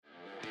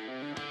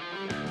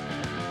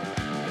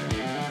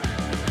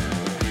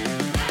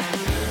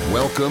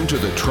Welcome to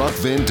the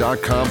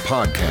TruckVin.com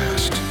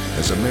podcast.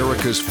 As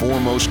America's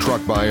foremost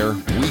truck buyer,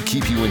 we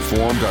keep you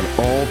informed on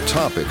all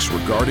topics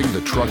regarding the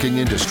trucking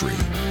industry.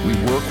 We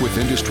work with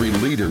industry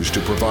leaders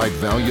to provide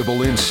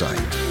valuable insight.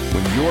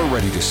 When you're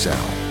ready to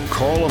sell,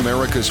 call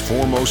America's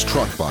foremost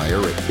truck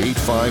buyer at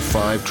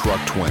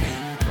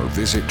 855-TRUCK20 or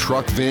visit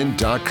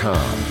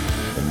TruckVin.com.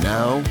 And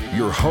now,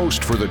 your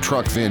host for the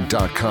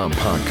TruckVin.com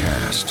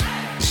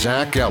podcast,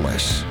 Zach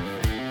Ellis.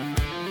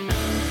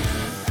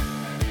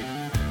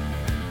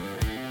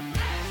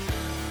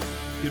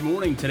 Good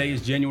morning. Today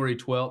is January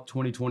 12th,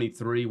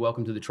 2023.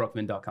 Welcome to the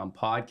TruckVin.com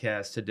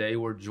podcast. Today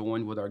we're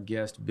joined with our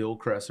guest, Bill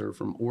Kresser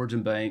from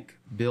Origin Bank.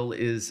 Bill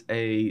is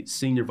a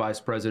Senior Vice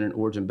President at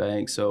Origin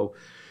Bank. So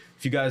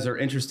if you guys are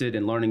interested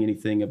in learning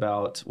anything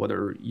about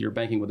whether you're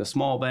banking with a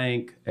small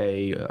bank,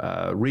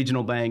 a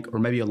regional bank, or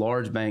maybe a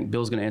large bank,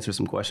 Bill's going to answer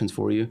some questions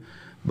for you.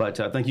 But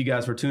thank you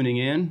guys for tuning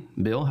in.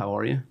 Bill, how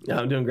are you?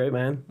 I'm doing great,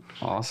 man.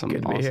 Awesome.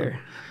 Good to be here.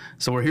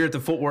 So we're here at the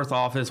Fort Worth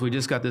office. We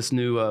just got this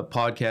new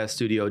podcast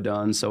studio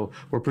done. So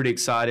we're pretty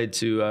excited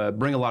to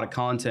bring a lot of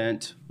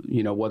content,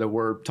 you know, whether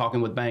we're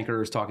talking with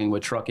bankers, talking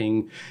with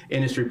trucking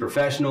industry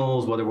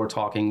professionals, whether we're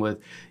talking with,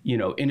 you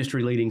know,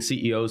 industry leading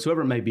CEOs,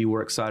 whoever it may be,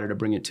 we're excited to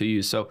bring it to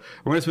you. So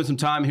we're going to spend some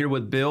time here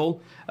with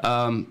Bill.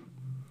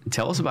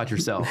 Tell us about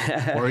yourself.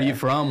 Where are you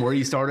from? Where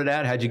you started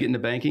at? How'd you get into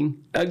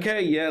banking?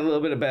 Okay, yeah, a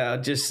little bit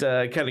about just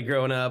kind of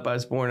growing up. I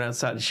was born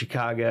outside of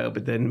Chicago,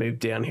 but then moved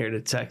down here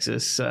to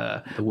Texas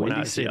when I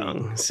was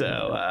young.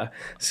 So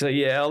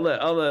yeah, all the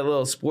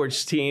little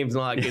sports teams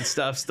and all that good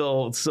stuff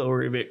still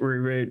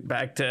root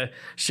back to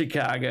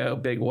Chicago.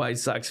 Big White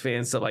Sox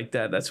fan, stuff like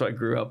that. That's what I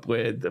grew up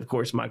with. Of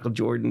course, Michael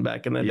Jordan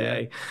back in the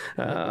day.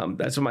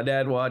 That's what my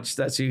dad watched.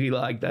 That's who he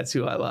liked. That's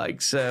who I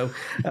like. So,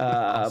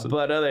 awesome.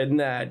 But other than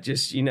that,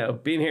 just, you know,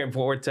 being here in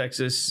Fort Worth,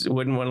 Texas,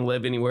 wouldn't want to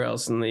live anywhere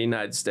else in the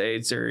United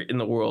States or in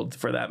the world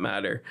for that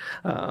matter.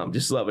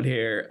 Just love it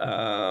here.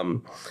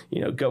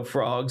 You know, go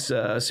Frogs.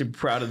 Super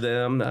proud of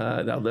them.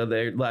 Although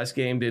their last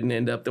game didn't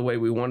end up the way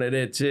we wanted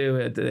it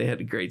to, they had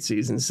a great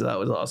season, so that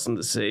was awesome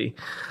to see.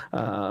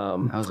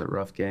 That was a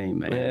rough game,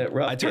 man. Yeah,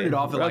 I turned it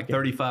off at like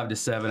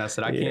 35-7. I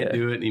said, I can't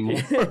do it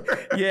anymore.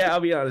 Yeah,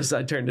 I'll be honest,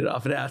 I turned it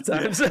off at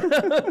halftime. So.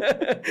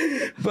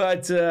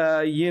 But,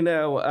 you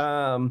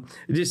know,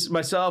 just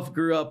myself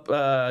grew up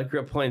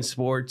playing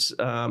sports.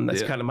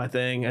 That's kind of my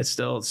thing. I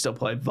still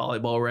play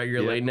volleyball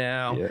regularly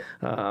now.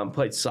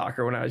 Played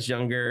soccer when I was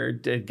younger.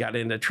 Got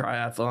into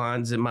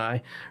triathlons in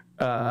my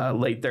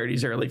late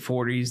 30s, early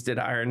 40s. Did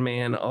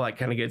Ironman, all that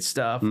kind of good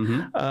stuff.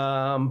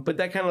 But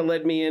that kind of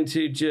led me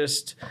into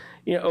just,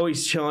 you know,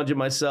 always challenging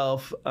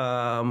myself,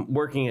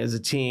 working as a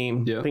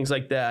team, things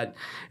like that.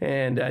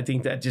 And I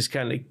think that just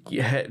kind of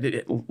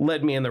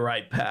led me in the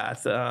right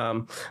path.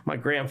 My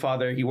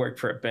grandfather, he worked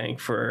for a bank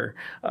for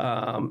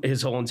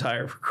his whole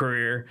entire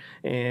career.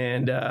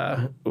 And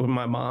when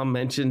my mom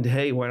mentioned,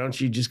 hey, why don't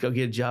you just go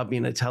get a job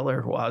being a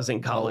teller while I was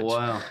in college? Oh,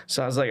 wow.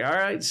 So I was like, all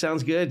right,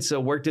 sounds good.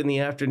 So worked in the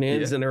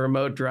afternoons in a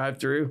remote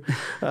drive-through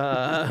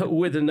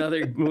with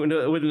another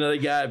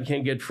guy I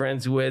became good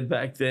friends with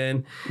back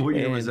then. What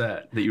year was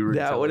that you were?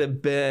 That would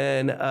have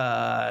been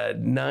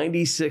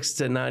 96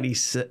 to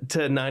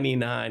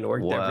 99.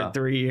 Worked there for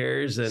 3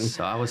 years, and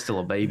so I was still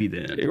a baby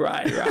then.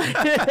 Right.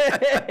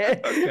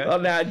 Okay. Well,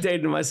 now I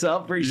dated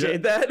myself.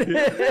 Appreciate that.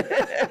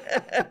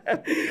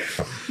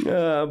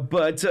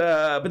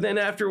 But then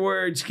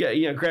afterwards,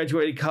 you know,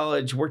 graduated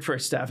college, worked for a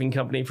staffing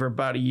company for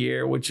about a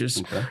year, which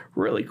is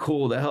really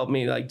cool to help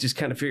me like just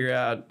kind of figure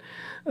out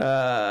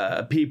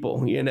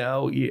people. You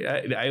know,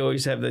 I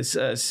always have this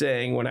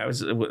saying when I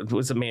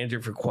was a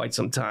manager for quite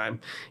some time,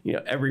 you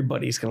know,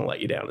 everybody's going to let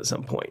you down at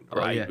some point,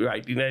 right?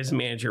 Right. You know, as a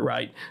manager,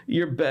 right?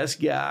 Your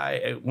best guy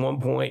at one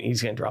point,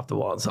 he's going to drop the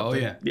ball on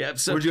something. Yeah.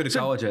 So, where'd you go to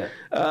college at?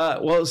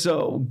 Well,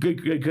 so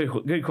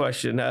good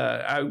question.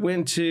 I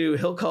went to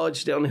Hill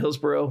College down in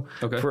Hillsboro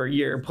for a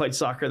year, played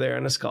soccer there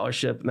on a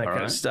scholarship and that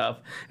kind of stuff.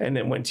 And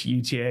then went to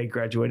UTA,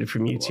 graduated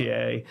from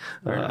UTA,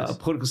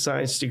 political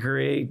science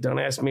degree. Don't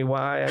ask me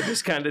why. I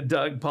just kind of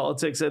dug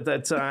politics at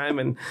that time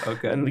and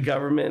the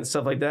government and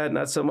stuff like that.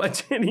 Not so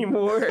much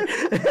anymore.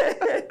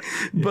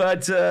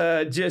 But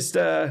just,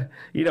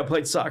 you know,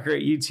 played soccer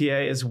at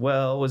UTA as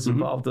well, was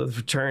involved with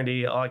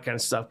fraternity, all that kind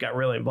of stuff. Got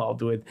really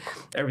involved with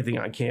everything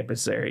on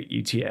campus there at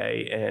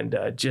UTA and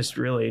just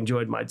really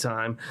enjoyed my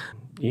time.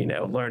 You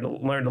know,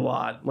 learned a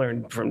lot,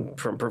 learned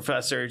from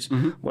professors,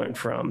 learned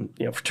from,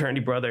 you know,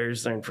 fraternity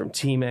brothers, learned from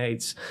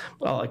teammates,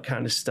 all that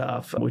kind of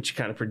stuff, which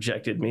kind of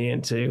projected me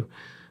into,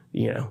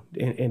 you know,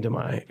 into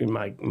my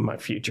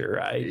future,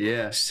 right?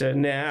 Yeah. So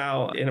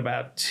now in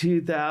about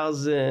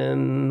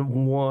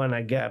 2001,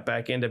 I got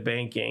back into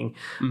banking.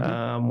 When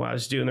I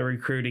was doing the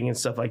recruiting and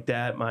stuff like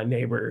that, my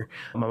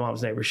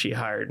mom's neighbor, she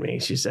hired me.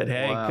 She said,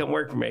 hey, come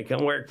work for me. I'm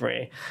like,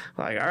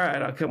 all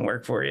right, I'll come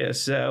work for you.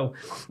 So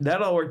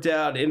that all worked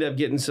out. Ended up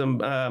getting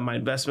my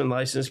investment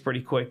license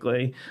pretty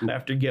quickly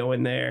after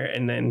going there,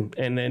 and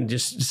then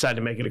just decided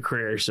to make it a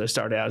career. So I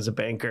started out as a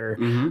banker,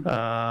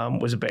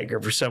 was a banker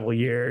for several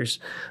years.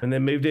 and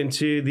then moved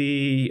into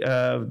the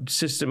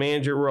system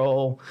manager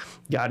role,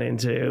 got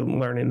into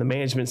learning the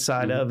management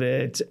side of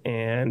it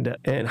and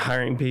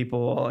hiring people,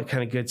 all that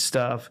kind of good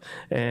stuff.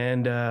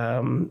 And,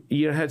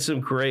 had some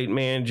great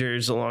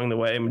managers along the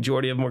way.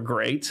 Majority of them were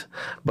great,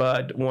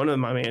 but one of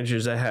my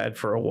managers I had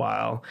for a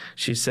while,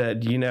 she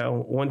said,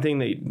 one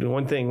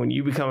thing when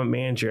you become a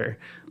manager,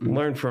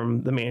 learn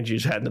from the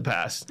managers you had in the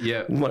past.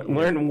 Yeah.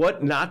 Learn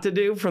what not to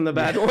do from the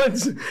bad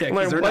ones.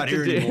 Learn what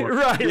to do. Anymore.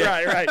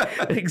 Right.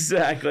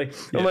 Exactly.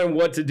 And learn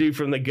what to do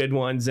from the good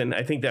ones. And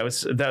I think that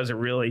was a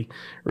really,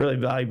 really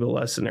valuable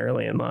lesson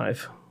early in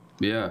life.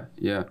 Yeah.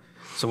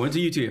 So went to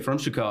UTA from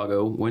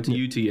Chicago, went to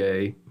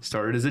UTA,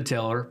 started as a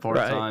teller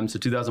part-time, so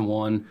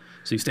 2001.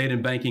 So you stayed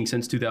in banking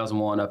since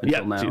 2001 up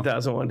until now.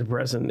 2001 to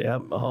present,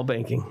 all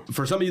banking.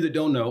 For some of you that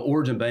don't know,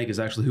 Origin Bank is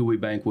actually who we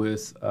bank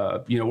with.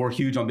 We're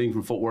huge on being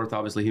from Fort Worth.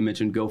 Obviously, he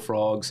mentioned Go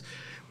Frogs.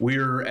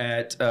 We're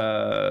at,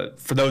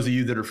 for those of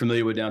you that are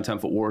familiar with downtown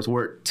Fort Worth,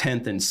 we're at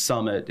 10th and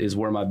Summit is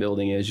where my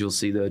building is. You'll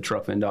see the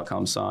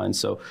truckfin.com sign.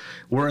 So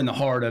we're in the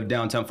heart of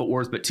downtown Fort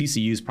Worth, but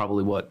TCU is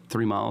probably,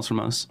 3 miles from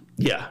us?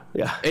 Yeah.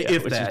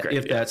 If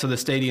that. So the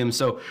stadium,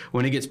 so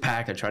when it gets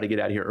packed, I try to get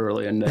out of here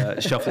early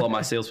and shuffle all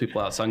my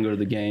salespeople out so I can go to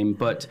the game.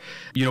 But,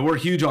 we're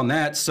huge on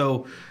that.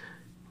 So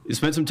you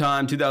spent some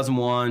time,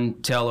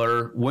 2001,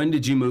 teller. When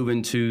did you move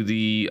into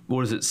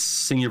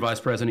senior vice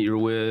president you were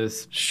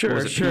with? Sure.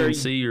 Was it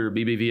PNC or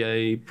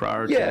BBVA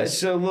prior to that?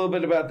 So a little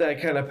bit about that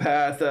kind of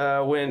path.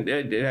 When,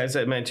 as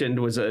I mentioned,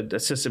 was a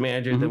assistant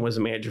manager, then was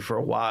a manager for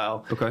a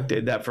while. Okay.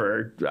 Did that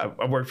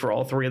I worked for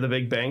all three of the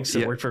big banks.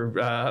 I worked for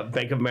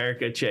Bank of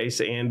America, Chase,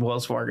 and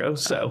Wells Fargo.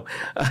 So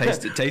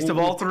taste of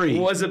all three.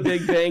 Was a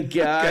big bank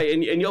guy.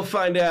 And you'll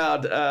find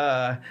out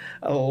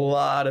a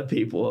lot of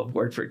people have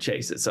worked for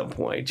Chase at some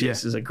point.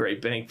 Chase is a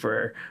great bank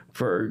for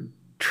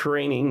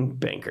training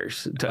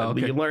bankers.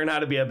 You learn how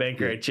to be a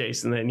banker at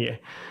Chase, and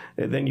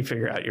then you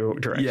figure out your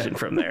direction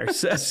from there.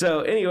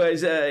 So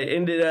anyways,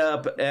 ended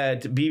up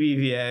at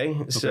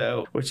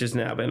BBVA, which has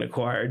now been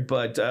acquired,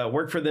 but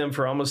worked for them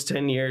for almost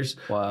 10 years.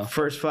 Wow.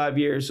 First 5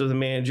 years was a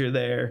manager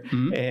there,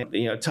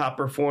 and top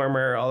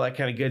performer, all that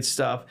kind of good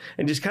stuff,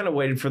 and just kind of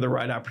waited for the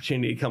right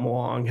opportunity to come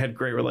along. Had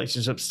great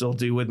relationships, still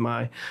do, with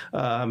my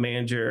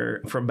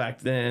manager from back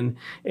then,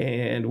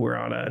 and we're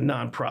on a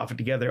nonprofit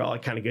together, all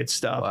that kind of good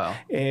stuff. Wow.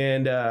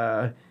 And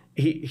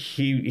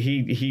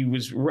he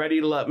was ready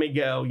to let me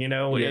go,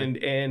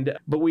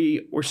 but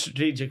we were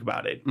strategic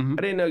about it. I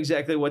didn't know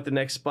exactly what the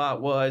next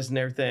spot was and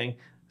everything.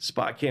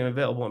 Spot came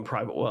available in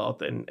private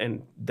wealth,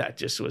 and that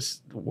just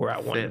was where I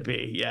wanted to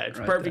be. Yeah, it's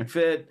perfect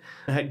fit.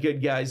 I had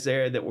good guys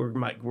there that were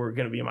going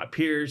to be my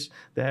peers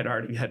that had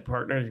already had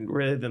partnered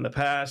with in the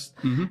past,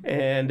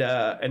 and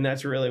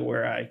that's really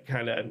where I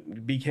kind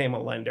of became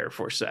a lender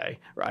for Say,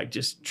 right?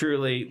 Just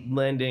truly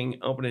lending,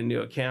 opening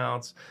new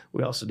accounts.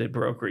 We also did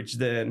brokerage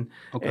then,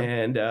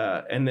 and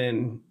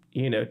then.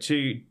 Almost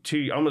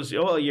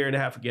a year and a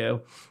half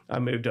ago, I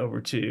moved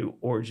over to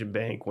Origin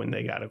Bank when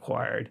they got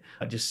acquired.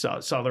 I just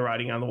saw the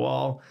writing on the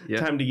wall. Yep.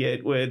 Time to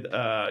get with,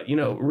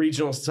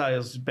 regional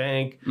size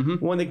bank,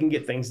 one that can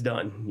get things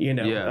done.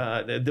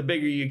 The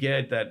bigger you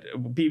get, that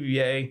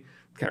BBVA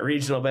kind of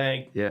regional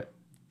bank. Yeah.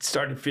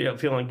 Started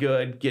feeling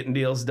good, getting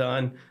deals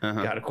done.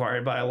 Got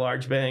acquired by a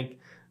large bank.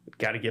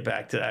 Got to get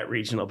back to that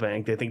regional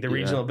bank. They think the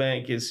regional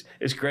bank is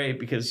great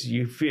because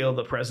you feel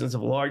the presence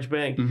of a large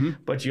bank,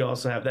 but you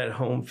also have that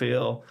home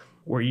feel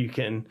where you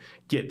can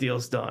get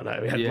deals done.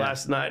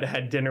 Last night I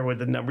had dinner with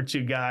the number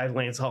 2 guy,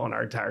 Lance Hall, in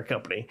our entire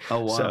company.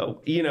 Oh, wow.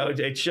 So,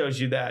 it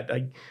shows you that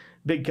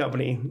big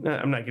company,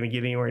 I'm not going to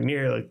get anywhere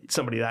near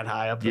somebody that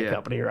high up in the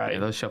company, right? Yeah,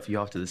 they'll shuffle you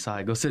off to the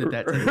side. Go sit at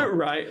that table.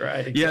 Right.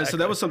 Exactly. Yeah, so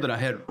that was something I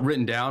had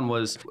written down,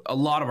 was a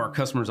lot of our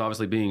customers,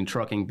 obviously being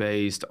trucking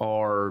based,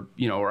 are,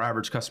 our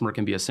average customer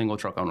can be a single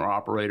truck owner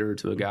operator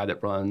to a guy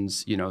that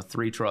runs,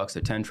 3 trucks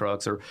to 10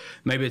 trucks, or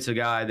maybe it's a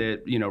guy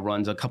that,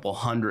 runs a couple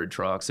hundred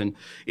trucks. And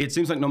it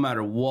seems like no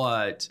matter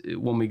what,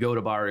 when we go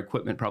to buy our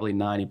equipment, probably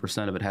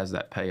 90% of it has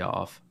that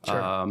payoff.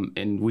 Sure.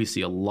 And we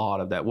see a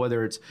lot of that,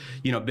 whether it's,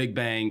 big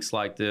banks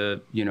like the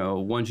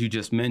ones you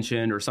just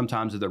mentioned, or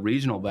sometimes the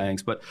regional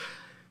banks. But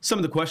some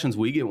of the questions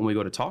we get when we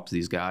go to talk to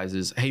these guys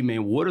is, hey,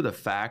 man, what are the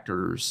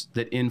factors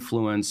that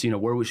influence,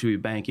 where we should be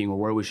banking or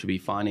where we should be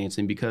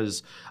financing?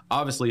 Because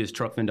obviously as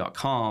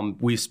truckfin.com,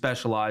 we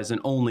specialize in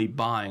only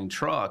buying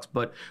trucks,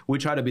 but we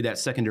try to be that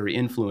secondary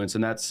influence.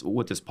 And that's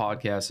what this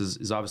podcast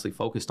is obviously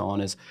focused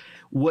on, is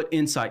what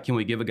insight can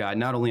we give a guy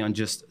not only on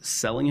just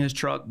selling his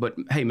truck, but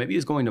hey, maybe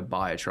he's going to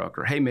buy a truck,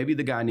 or hey, maybe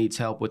the guy needs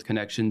help with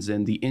connections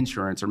in the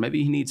insurance, or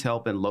maybe he needs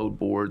help in load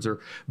boards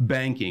or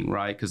banking,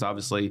 right? Because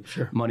obviously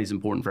money's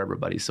important for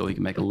everybody. so he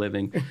can make a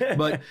living.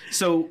 But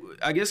so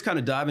I guess kind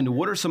of dive into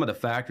what are some of the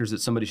factors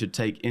that somebody should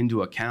take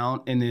into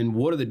account, and then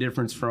what are the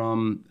difference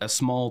from a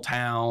small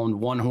town,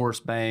 one-horse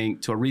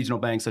bank to a regional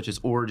bank such as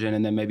Origin,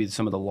 and then maybe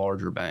some of the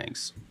larger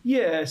banks?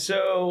 Yeah,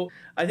 so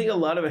I think a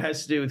lot of it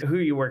has to do with who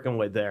you're working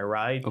with there,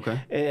 right? Okay.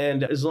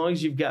 And as long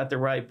as you've got the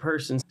right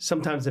person,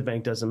 sometimes the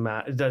bank doesn't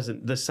matter,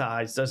 the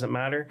size doesn't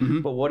matter.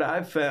 Mm-hmm. But what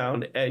I've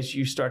found as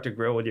you start to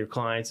grow with your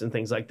clients and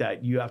things like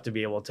that, you have to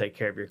be able to take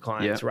care of your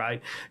clients,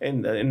 right?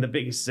 And the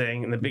biggest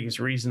thing and the biggest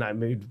reason I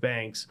moved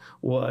banks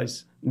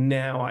was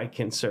now I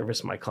can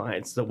service my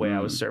clients the way I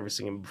was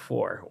servicing them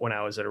before when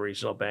I was at a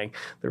regional bank.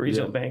 The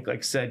regional bank, like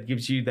I said,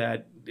 gives you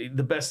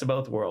the best of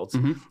both worlds.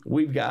 Mm-hmm.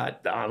 We've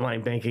got the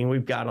online banking,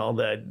 we've got all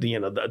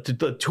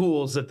the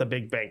tools that the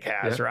big bank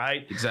has,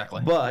 right?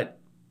 Exactly. But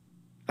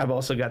I've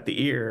also got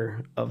the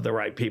ear of the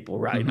right people,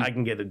 right? Mm-hmm. I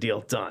can get a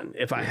deal done.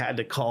 If I had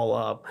to call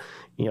up,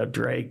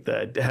 Drake,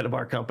 the head of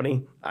our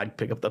company, I'd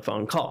pick up the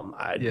phone and call him.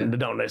 I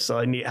don't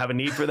necessarily have a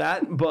need for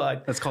that,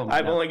 but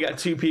I've only got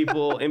two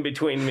people in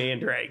between me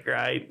and Drake,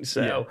 right?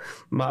 So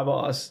my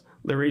boss,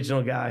 the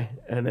regional guy,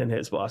 and then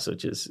his boss,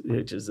 which is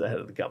the head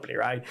of the company,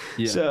 right?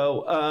 Yeah.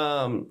 So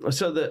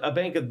a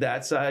bank of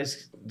that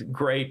size,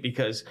 great,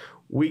 because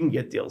we can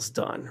get deals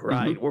done,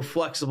 right? Mm-hmm. We're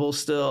flexible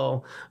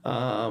still.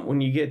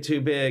 When you get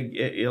too big,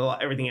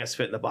 everything has to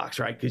fit in the box,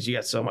 right? Because you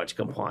got so much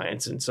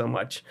compliance and so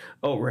much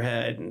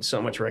overhead and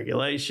so much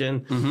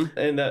regulation. Mm-hmm.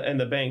 And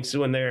the banks,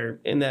 when they're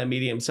in that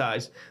medium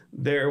size,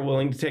 they're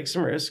willing to take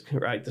some risk,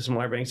 right? The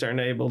smaller banks aren't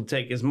able to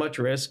take as much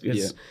risk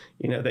because,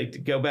 they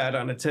go bad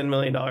on a $10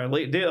 million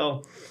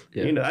deal.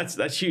 Yeah.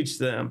 That's huge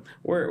to them.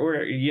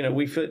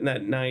 We fit in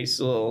that nice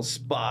little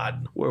spot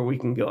where we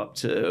can go up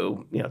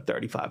to,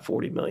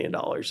 $35-40 million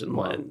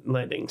in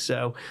lending.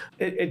 So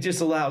it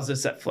just allows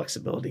us that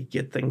flexibility,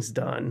 get things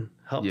done,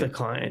 help the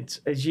client.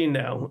 As you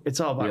know,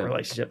 it's all about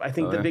relationship. I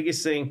think the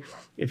biggest thing,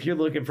 if you're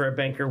looking for a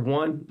banker,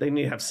 one, they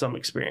need to have some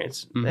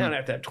experience. Mm-hmm. They don't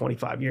have to have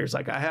 25 years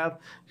like I have.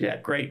 Yeah,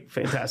 great,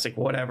 fantastic,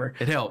 whatever.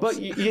 It helps. But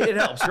it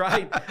helps,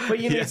 right? But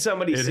you need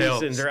somebody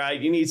seasoned, right?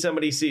 You need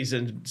somebody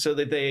seasoned so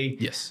that they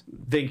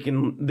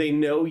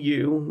know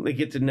you, they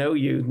get to know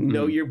you,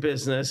 know your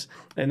business,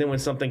 and then when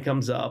something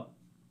comes up,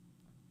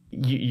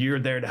 you're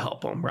there to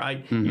help them,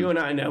 right? Mm-hmm. You and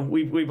I know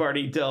we've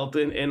already dealt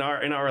in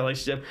our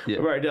relationship. Yeah.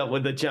 We've already dealt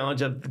with the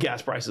challenge of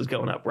gas prices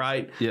going up,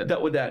 right? Yeah.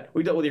 Dealt with that.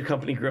 We dealt with your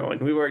company growing.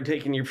 We've already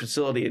taken your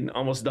facility and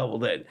almost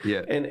doubled it.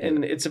 Yeah.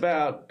 And it's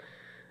about,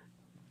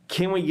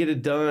 can we get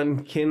it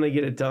done? Can they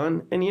get it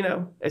done? And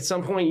at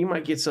some point you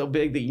might get so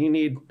big that you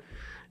need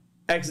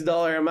X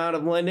dollar amount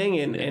of lending,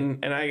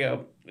 and I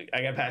go,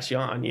 I got to pass you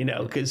on,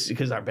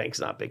 because our bank's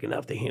not big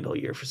enough to handle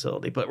your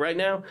facility. But right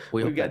now,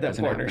 we've got that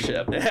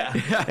partnership.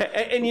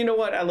 And you know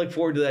what? I look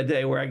forward to that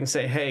day where I can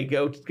say, hey,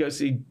 go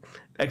see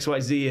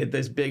XYZ at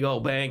this big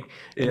old bank,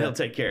 and they'll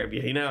take care of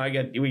you.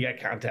 We got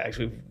contacts.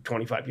 We've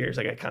 25 years.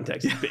 I got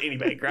contacts at any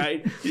bank,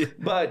 right?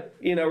 But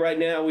right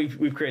now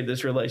we've created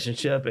this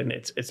relationship, and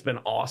it's been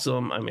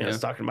awesome. I mean, I was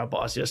talking to my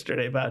boss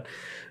yesterday about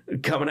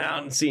coming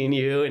out and seeing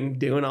you and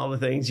doing all the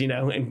things,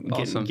 and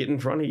getting in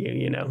front of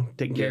you,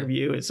 taking care of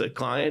you as a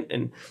client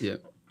and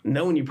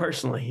knowing you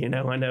personally.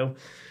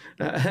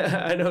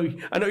 I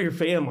know your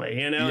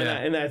family,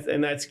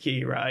 and that's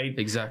key, right?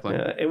 Exactly.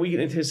 And we can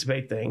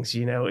anticipate things,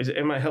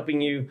 am I helping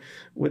you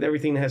with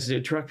everything that has to do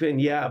with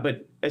TruckVin? Yeah,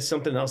 but as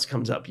something else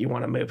comes up, you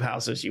want to move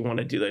houses, you want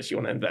to do this, you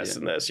want to invest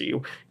in this, or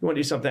you want to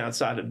do something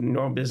outside of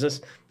normal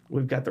business,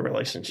 we've got the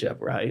relationship,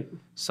 right?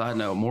 Side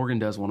note, Morgan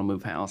does want to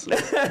move houses.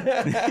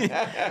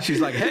 She's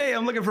like, hey,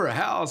 I'm looking for a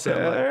house.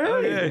 I'm like,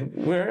 okay.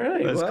 All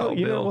right. That's cool,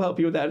 we'll help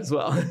you with that as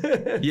well.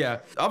 Yeah.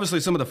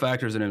 Obviously, some of the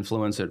factors that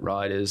influence it,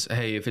 right, is,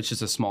 hey, if it's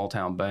just a small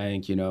town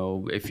bank,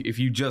 if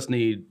you just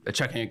need a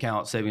checking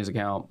account, savings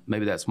account,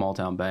 maybe that small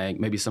town bank,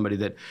 maybe somebody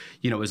that,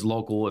 is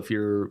local if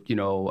you're,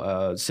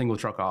 a single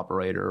truck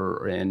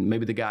operator, and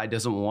maybe the guy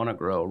doesn't want to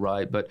grow,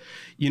 right? But,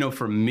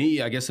 for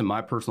me, I guess in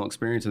my personal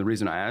experience, and the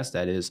reason I asked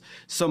that is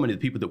so many of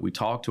the people that we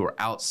talk to are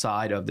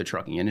outside of the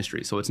trucking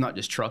industry. So it's not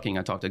just trucking.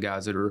 I talk to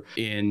guys that are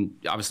in,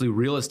 obviously,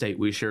 real estate.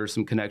 We share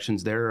some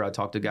connections there. I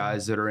talk to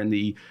guys that are in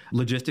the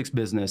logistics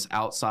business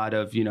outside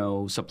of,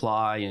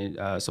 supply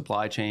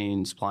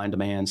chain, supply and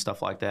demand,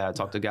 stuff like that. I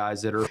talk to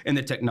guys that are in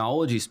the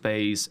technology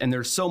space, and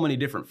there's so many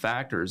different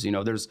factors.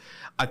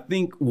 I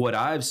think what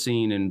I've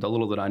seen and the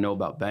little that I know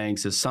about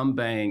banks is some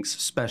banks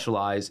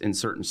specialize in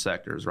certain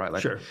sectors, right?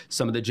 Like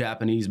some of the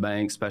Japanese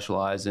banks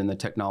specialize in the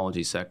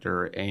technology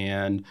sector,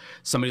 and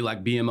somebody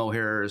like BMO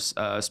Harris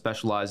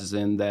specializes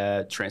in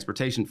that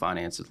transportation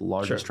finance. It's the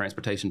largest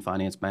transportation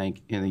finance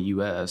bank in the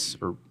U.S.,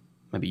 or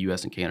maybe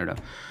U.S. and Canada.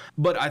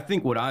 But I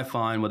think what I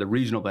find with a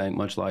regional bank,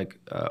 much like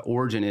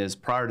Origin, is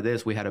prior to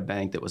this, we had a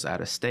bank that was out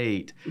of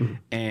state,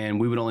 and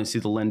we would only see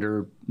the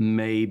lender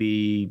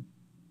maybe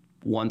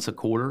once a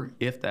quarter,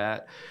 if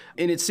that.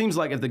 And it seems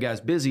like if the guy's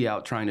busy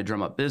out trying to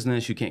drum up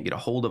business, you can't get a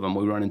hold of him.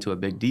 We run into a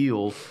big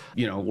deal.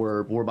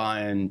 We're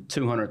buying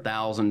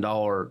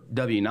 $200,000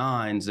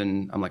 W-9s,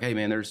 and I'm like, hey,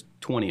 man, there's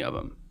 20 of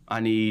them. I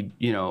need,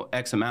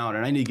 X amount,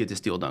 and I need to get this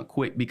deal done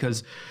quick,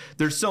 because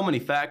there's so many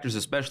factors,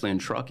 especially in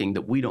trucking,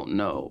 that we don't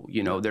know.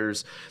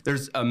 There's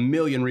a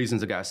million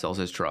reasons a guy sells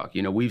his truck.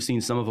 We've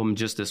seen some of them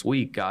just this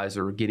week. Guys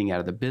are getting out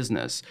of the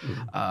business.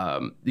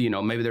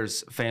 Maybe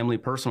there's family,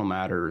 personal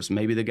matters.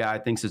 Maybe the guy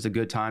thinks it's a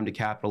good time to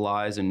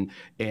capitalize and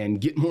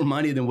get more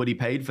money than what he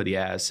paid for the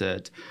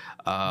asset.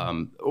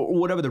 Or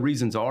whatever the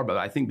reasons are, but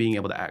I think being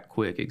able to act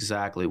quick,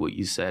 exactly what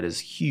you said, is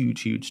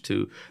huge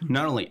to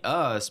not only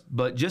us,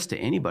 but just to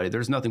anybody.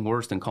 There's nothing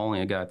worse than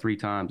calling a guy 3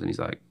 times and he's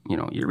like,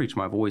 you reached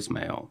my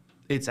voicemail.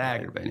 It's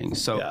aggravating.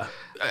 So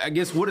I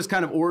guess, what does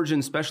kind of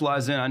Origin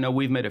specialize in? I know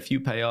we've made a few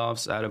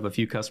payoffs out of a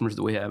few customers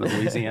that we have in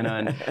Louisiana,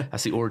 and I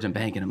see Origin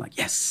Bank and I'm like,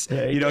 yes,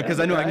 because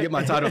I know I can get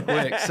my title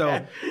quick.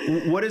 So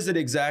what is it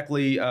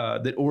exactly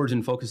that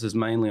Origin focuses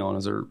mainly on?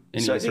 Is there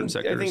any certain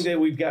sectors? I think that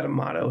we've got a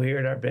motto here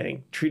at our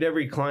bank: treat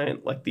every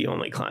client like the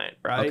only client,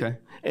 right? Okay.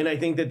 And I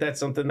think that that's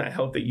something that I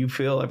hope that you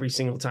feel every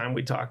single time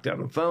we talk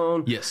on the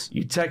phone. Yes.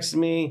 You text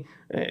me.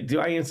 Do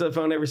I answer the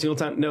phone every single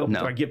time? No. Do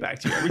I get back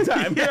to you every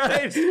time?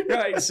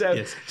 Right.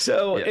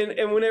 So,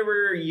 and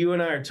whenever you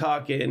and I are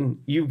talking,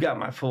 you've got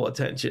my full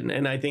attention.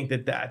 And I think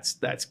that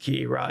that's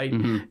key, right?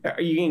 Mm-hmm.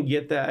 Are you going to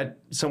get that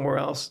somewhere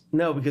else?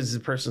 No, because the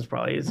person's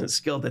probably isn't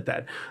skilled at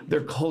that.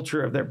 Their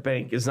culture of their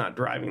bank is not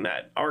driving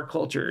that. Our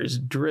culture is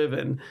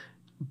driven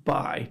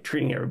by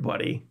treating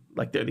everybody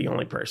like they're the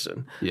only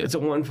person. Yeah. It's a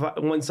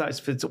one size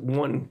fits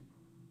one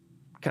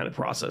kind of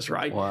process,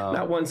 right? Wow.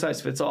 Not one size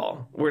fits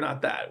all. We're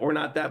not that. We're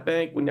not that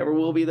bank. We never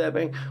will be that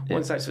bank.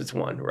 One size fits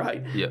one,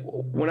 right? Yeah.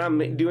 When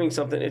I'm doing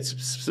something, it's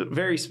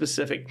very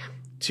specific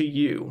to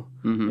you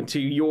and to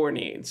your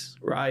needs,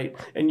 right?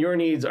 And your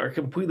needs are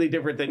completely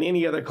different than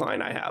any other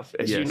client I have,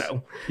 as you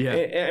know.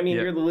 Yeah. I mean,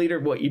 you're the leader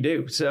of what you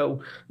do.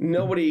 So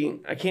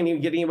I can't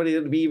even get anybody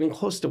to be even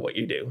close to what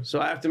you do.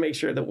 So I have to make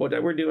sure that what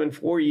we're doing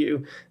for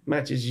you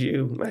matches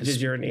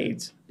your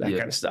needs, that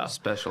kind of stuff.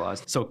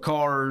 Specialized. So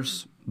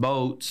cars,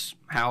 boats,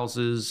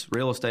 houses,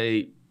 real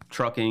estate,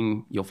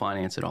 trucking, you'll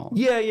finance it all.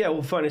 Yeah,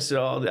 we'll finance it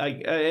all.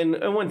 And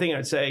one thing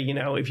I'd say,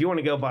 if you want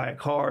to go buy a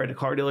car at a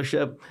car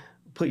dealership,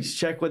 please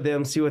check with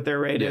them, see what their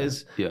rate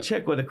is. Yeah.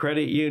 Check with a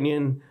credit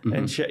union,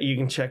 and you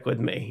can check with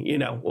me.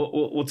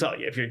 We'll tell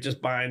you if you're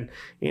just buying,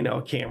 a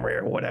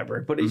Camry or whatever.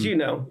 But as you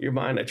know, you're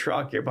buying a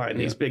truck, you're buying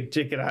these big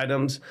ticket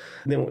items.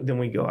 Then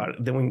we can go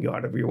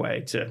out of your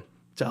way to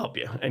help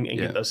you and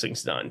get those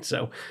things done.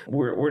 So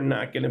we're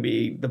not going to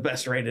be the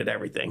best rate at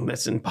everything.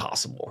 That's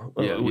impossible.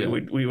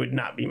 We would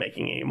not be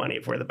making any money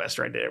if we're the best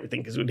rate at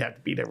everything, because we'd have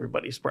to beat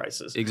everybody's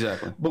prices.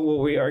 Exactly. But what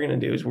we are going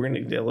to do is we're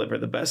going to deliver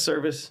the best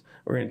service.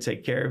 We're going to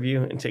take care of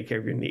you and take care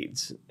of your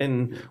needs.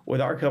 And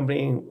with our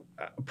company,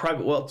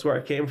 Private Wealth's where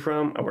I came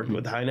from. I worked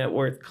with high net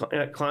worth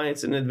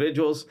clients and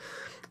individuals.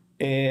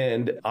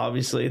 And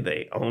obviously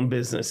they own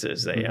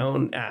businesses, they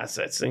own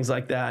assets, things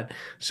like that.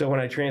 So when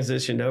I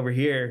transitioned over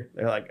here,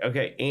 they're like,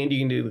 okay, and you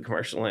can do the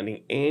commercial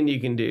lending, and you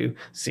can do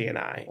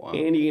C&I,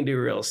 and you can do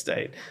real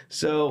estate.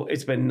 So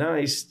it's been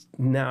nice.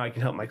 Now I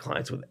can help my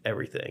clients with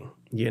everything,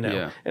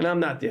 and I'm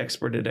not the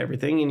expert at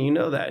everything, and you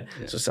know that.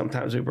 Yeah. So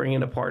sometimes we bring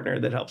in a partner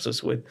that helps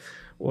us with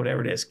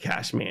whatever it is,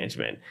 cash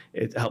management.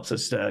 It helps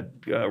us to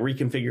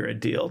reconfigure a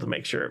deal to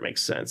make sure it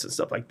makes sense and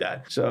stuff like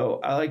that.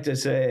 So I like to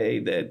say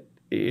that,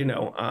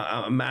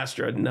 I'm a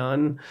master of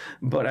none,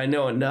 but I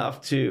know enough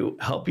to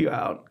help you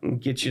out and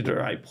get you to the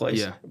right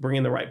place, bring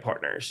in the right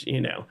partners,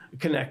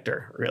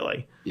 connector,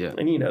 really. Yeah.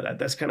 And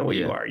that's kind of what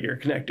you are. You're a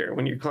connector.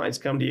 When your clients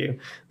come to you,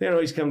 they don't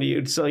always come to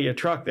you to sell you a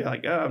truck. They're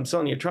like, oh, I'm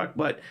selling you a truck,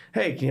 but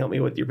hey, can you help me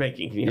with your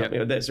banking? Can you help me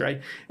with this,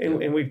 right?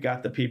 And we've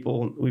got the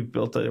people, we've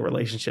built the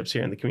relationships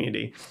here in the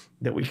community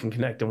that we can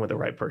connect them with the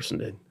right person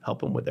to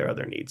help them with their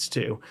other needs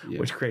too,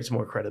 which creates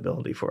more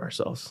credibility for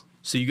ourselves.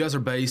 So you guys are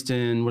based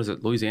in,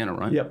 Louisiana,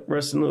 right? Yep,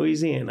 Ruston,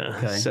 Louisiana.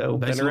 Okay. So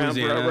based been around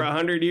for over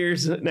 100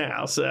 years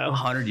now. So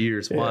 100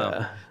 years, wow.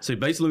 Yeah. So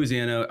based in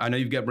Louisiana, I know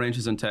you've got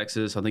branches in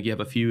Texas. I think you have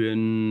a few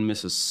in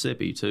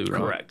Mississippi too,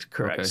 right?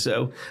 Correct. Okay.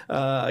 So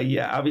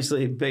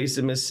obviously based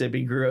in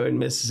Mississippi, grew in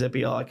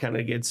Mississippi, all that kind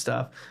of good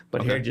stuff.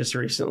 But here just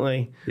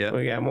recently,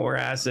 we got more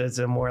assets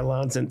and more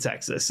loans in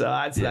Texas. So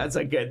that's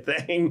a good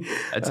thing.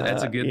 That's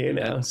a good,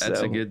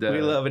 that's a good.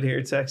 We love it here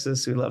in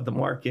Texas. We love the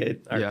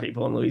market. Our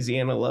people in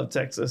Louisiana love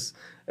Texas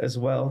as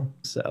well.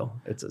 So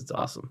it's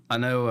awesome. I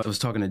know I was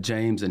talking to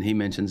James, and he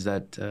mentions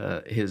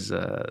that his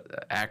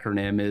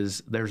acronym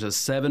is, there's a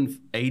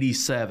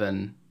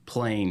 787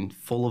 plane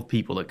full of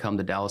people that come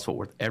to Dallas-Fort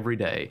Worth every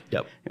day.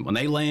 Yep. And when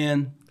they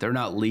land, they're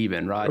not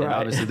leaving, right? And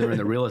obviously they're in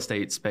the real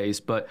estate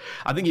space, but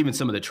I think even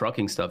some of the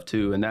trucking stuff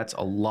too, and that's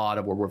a lot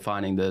of where we're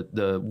finding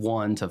the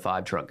 1 to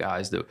 5 truck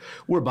guys that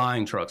we're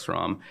buying trucks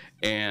from.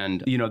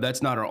 And,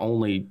 that's not our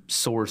only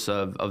source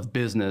of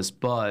business,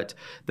 but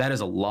that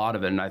is a lot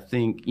of it. And I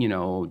think,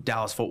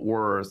 Dallas-Fort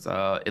Worth,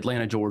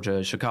 Atlanta,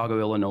 Georgia, Chicago,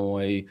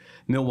 Illinois,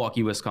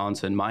 Milwaukee,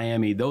 Wisconsin,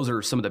 Miami, those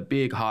are some of the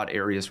big hot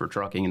areas for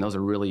trucking, and those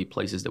are really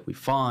places that we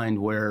find bind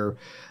where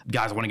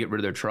guys want to get rid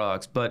of their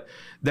trucks. But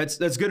that's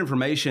good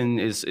information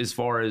as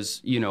far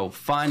as,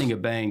 finding a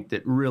bank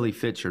that really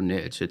fits your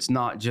niche. It's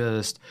not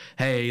just,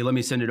 hey, let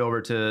me send it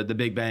over to the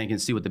big bank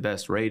and see what the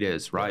best rate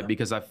is, right? Yeah.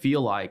 Because I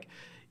feel like,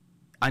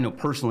 I know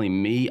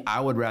personally I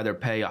would rather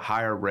pay a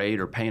higher rate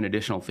or pay an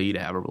additional fee to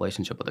have a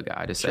relationship with a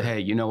guy to say, hey,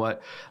 you know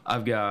what?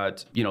 I've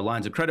got,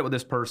 lines of credit with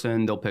this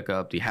person. They'll pick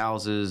up the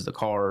houses, the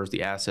cars,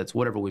 the assets,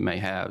 whatever we may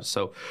have.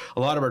 So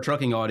a lot of our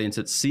trucking audience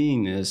that's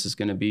seeing this is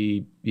going to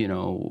be,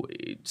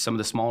 some of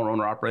the smaller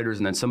owner operators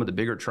and then some of the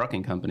bigger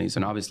trucking companies.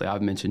 And obviously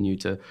I've mentioned you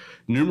to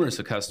numerous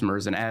of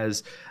customers. And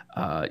as,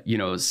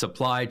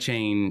 supply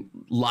chain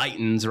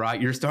lightens,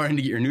 right? You're starting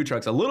to get your new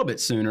trucks a little bit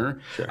sooner.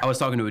 Sure. I was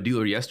talking to a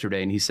dealer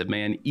yesterday and he said,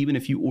 man, even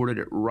if you ordered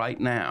it right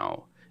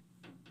now,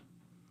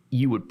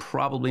 you would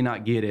probably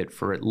not get it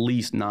for at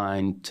least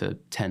 9 to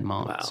 10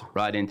 months,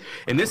 right? And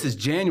this is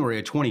January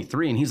of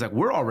 23, and he's like,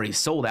 we're already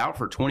sold out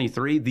for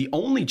 23. The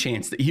only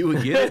chance that you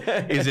would get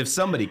it is if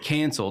somebody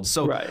canceled.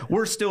 So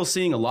we're still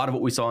seeing a lot of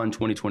what we saw in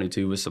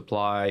 2022 with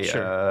supply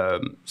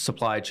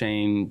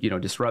chain,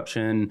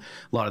 disruption,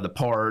 a lot of the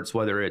parts,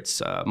 whether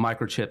it's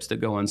microchips that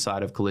go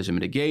inside of collision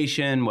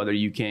mitigation, whether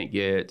you can't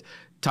get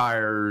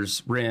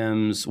tires,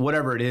 rims,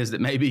 whatever it is that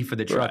may be for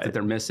the truck that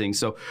they're missing.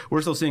 So we're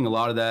still seeing a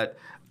lot of that.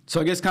 So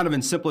I guess kind of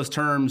in simplest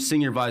terms,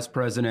 senior vice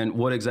president,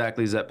 what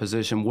exactly is that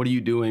position? What are you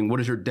doing? What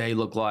does your day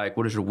look like?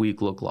 What does your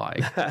week look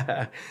like?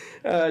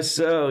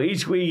 So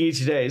each week,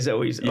 each day is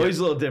always a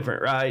little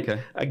different, right?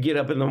 Okay. I get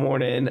up in the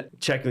morning,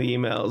 check the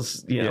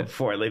emails,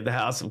 before I leave the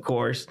house, of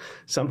course.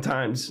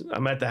 Sometimes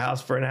I'm at the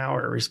house for an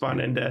hour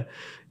responding to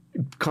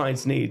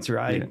clients' needs,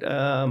 right?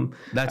 Yeah.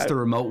 That's the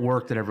remote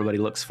work that everybody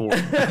looks for.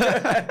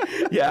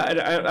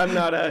 I'm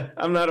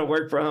not a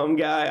work from home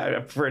guy. I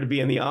prefer to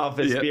be in the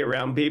office, be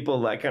around people,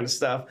 that kind of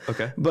stuff.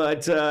 Okay.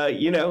 But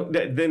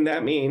then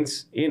that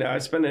means I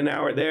spend an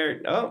hour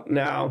there. Oh,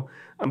 now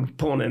I'm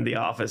pulling in the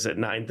office at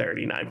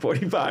 9:30,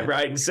 9:45,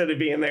 right? Instead of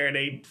being there at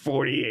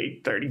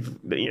 8:40,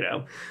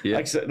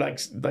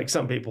 8:30, like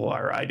some people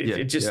are, right?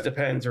 It just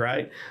depends,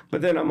 right?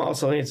 But then I'm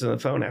also answering the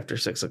phone after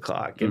 6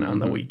 o'clock and on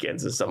the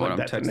weekends and stuff like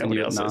that. That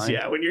nobody else is.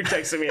 Yeah, when you're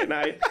texting me at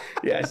night.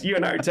 Yes, you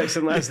and I were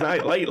texting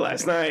late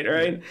last night,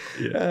 right?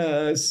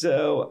 Yeah.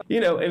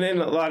 And then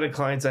a lot of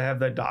clients, I have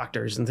the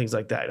doctors and things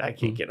like that. I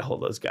can't get a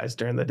hold of those guys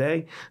during the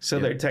day. So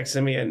they're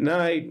texting me at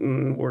night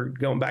and we're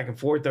going back and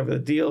forth over the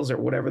deals or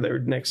whatever their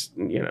next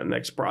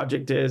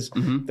project is.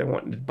 They're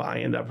wanting to buy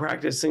into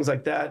practice, things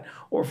like that,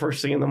 or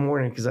first thing in the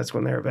morning because that's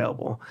when they're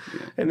available.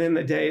 And then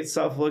the day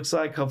itself looks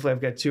like, hopefully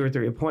I've got 2 or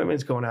 3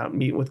 appointments, going out and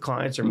meeting with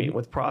clients or meeting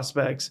with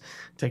prospects,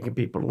 taking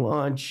people to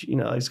lunch,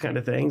 those kind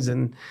of things.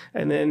 And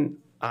then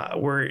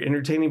we're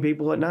entertaining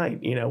people at night.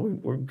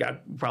 We've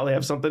got probably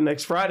have something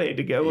next Friday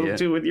to go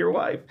to with your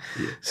wife.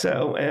 Yeah.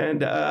 So,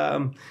 and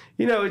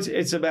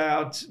it's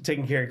about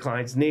taking care of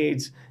clients'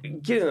 needs,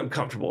 getting them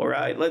comfortable,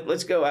 right?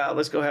 Let's go out,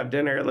 let's go have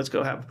dinner, let's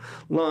go have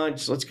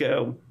lunch, let's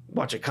go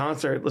watch a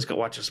concert, let's go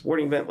watch a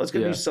sporting event, let's go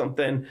do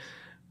something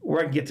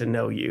where I can get to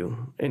know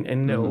you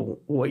and know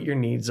what your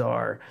needs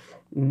are.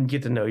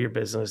 Get to know your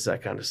business,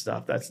 that kind of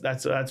stuff.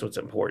 That's what's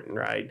important,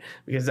 right?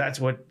 Because that's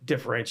what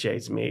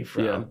differentiates me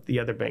from the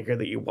other banker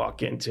that you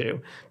walk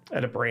into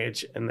at a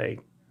branch and they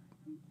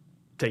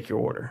take your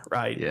order,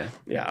 right? Yeah.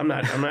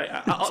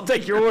 I'll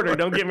take your order.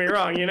 Don't get me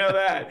wrong, you know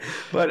that.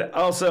 But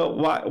also,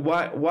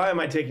 why am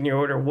I taking your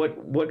order?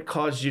 What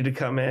caused you to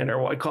come in,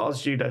 or what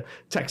caused you to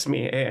text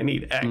me? Hey, I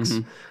need X.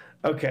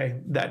 Okay,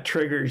 that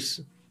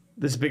triggers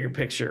this bigger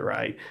picture,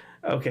 right?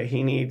 Okay,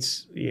 he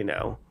needs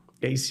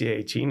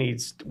ACH, he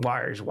needs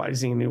wires. Why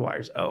does he need new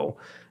wires? Oh,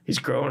 he's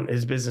growing.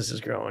 His business is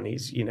growing.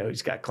 He's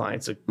got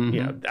clients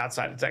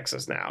outside of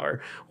Texas now,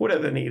 or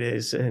whatever the need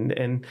is.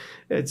 And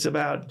it's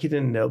about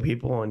getting to know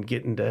people and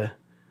getting to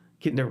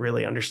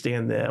really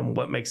understand them,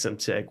 what makes them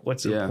tick,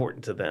 what's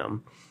important to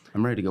them.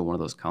 I'm ready to go to one of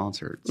those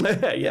concerts.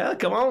 Yeah,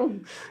 come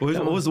on.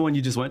 What was the one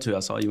you just went to? I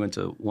saw you went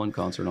to one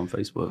concert on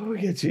Facebook.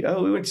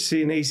 We went to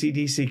see an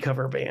AC/DC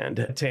cover band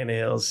at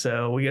Tannehills.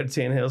 So we go to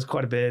Tannehills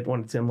quite a bit.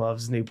 One of Tim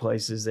Love's new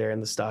places there in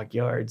the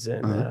Stockyards,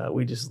 and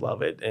we just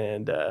love it.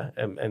 And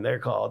they're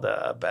called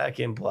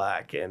Back in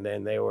Black, and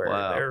then they were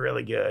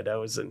really good. I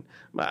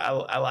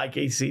like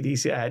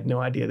AC/DC. I had no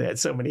idea they had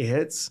so many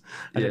hits.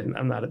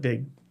 I'm not a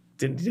big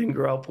didn't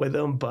grow up with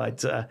them,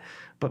 but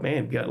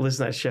man, you gotta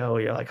listen to that show.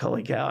 You're like,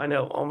 holy cow, I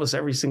know almost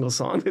every single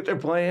song that they're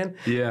playing.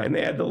 Yeah. And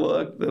they had the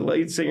look. The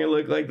lead singer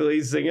looked like the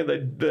lead singer.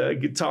 The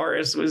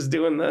guitarist was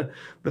doing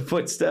the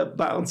footstep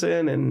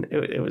bouncing, and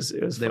it was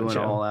they went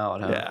show. All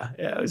out, huh?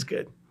 Yeah, it was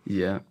good.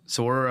 Yeah.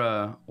 So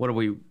we're what are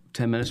we,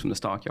 10 minutes from the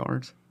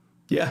Stockyards?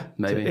 Yeah,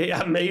 maybe.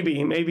 Yeah, maybe.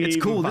 It's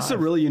cool. 5. This is a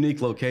really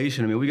unique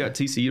location. I mean, we got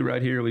TCU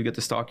right here. We got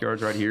the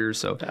stockyards right here.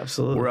 So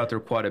absolutely, we're out there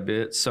quite a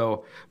bit.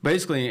 So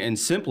basically, in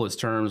simplest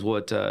terms,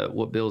 what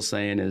Bill's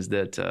saying is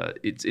that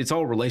it's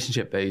all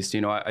relationship based.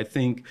 You know, I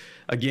think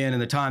again in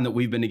the time that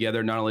we've been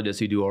together, not only does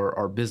he do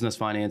our business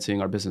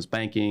financing, our business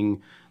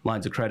banking,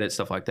 lines of credit,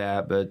 stuff like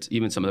that, but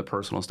even some of the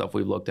personal stuff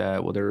we've looked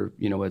at, whether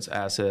it's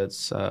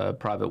assets,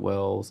 private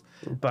wealth,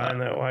 buying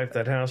that wife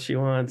that house she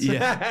wants.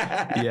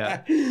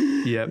 Yeah.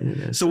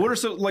 So what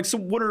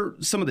are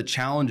some of the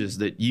challenges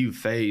that you've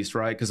faced,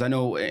 right? Because I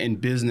know in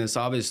business,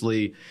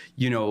 obviously,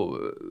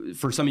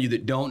 for some of you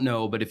that don't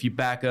know, but if you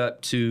back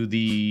up to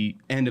the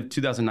end of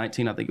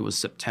 2019, I think it was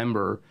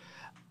September,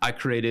 I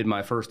created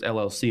my first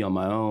LLC on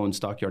my own,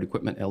 Stockyard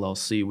Equipment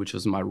LLC, which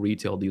was my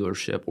retail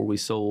dealership where we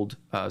sold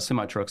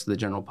semi-trucks to the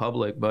general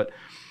public. But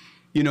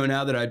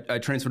now that I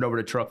transferred over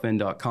to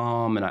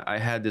truckvin.com and I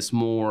had this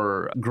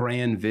more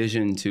grand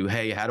vision to,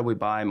 hey, how do we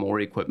buy more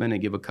equipment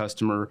and give a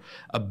customer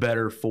a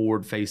better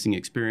forward-facing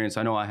experience?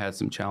 I know I had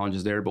some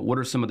challenges there, but what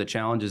are some of the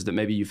challenges that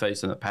maybe you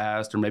faced in the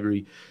past, or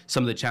maybe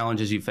some of the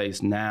challenges you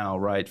face now,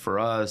 right? For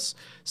us,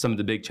 some of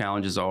the big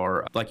challenges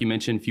are, like you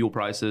mentioned, fuel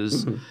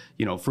prices.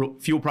 Mm-hmm.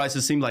 Fuel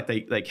prices seem like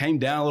they came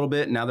down a little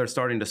bit, and now they're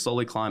starting to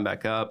slowly climb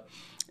back up.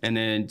 And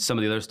then some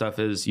of the other stuff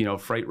is,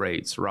 freight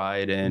rates,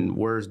 right? And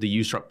where's the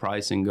used truck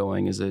pricing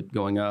going? Is it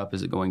going up?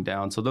 Is it going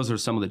down? So those are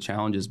some of the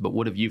challenges. But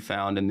what have you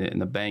found in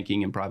the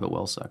banking and private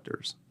wealth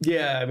sectors?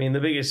 Yeah, I mean, the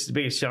biggest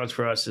challenge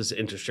for us is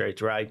interest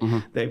rates, right? Mm-hmm.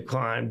 They've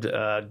climbed,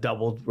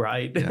 doubled,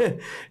 right? Yeah.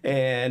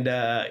 And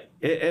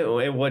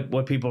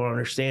what people don't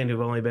understand who've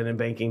only been in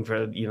banking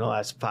for the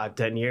last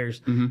 5-10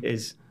 years mm-hmm.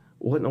 is,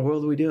 what in the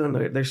world are we doing?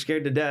 They're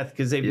scared to death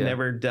because they've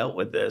never dealt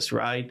with this,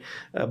 right?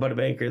 But a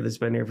banker that's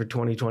been here for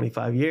 20,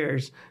 25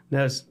 years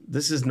knows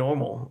this is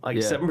normal.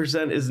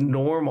 7% is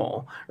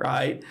normal,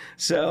 right?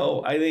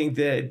 So I think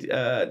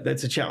that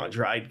that's a challenge,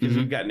 right? Because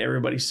we've gotten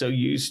everybody so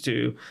used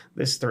to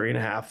this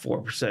 3.5%,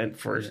 4%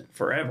 for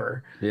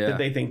forever that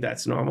they think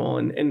that's normal,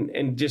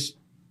 and just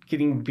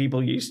getting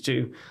people used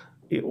to,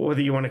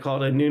 whether you want to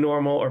call it a new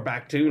normal or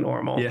back to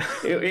normal,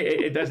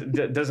 it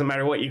doesn't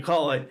matter what you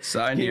call it.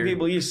 Getting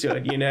people used to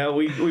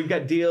it. We've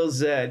got deals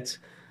that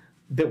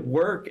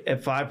work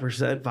at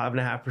 5%,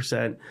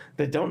 5.5%,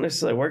 that don't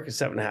necessarily work at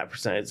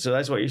 7.5%. So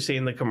that's what you're seeing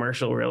in the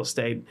commercial real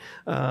estate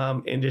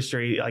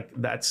industry.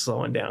 That's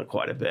slowing down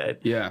quite a bit.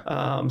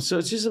 Yeah. So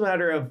it's just a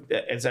matter of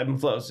it's ebb and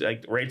flows.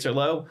 Rates are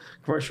low,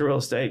 commercial real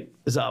estate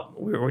is up.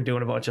 We're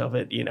doing a bunch of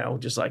it,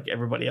 just like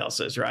everybody else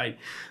is, right?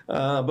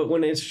 But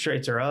when interest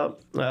rates are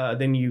up,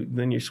 then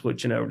you're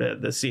switching over to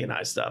the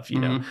C&I stuff,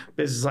 mm-hmm.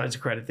 business lines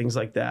of credit, things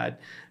like that.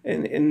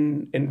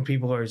 And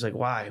people are always like,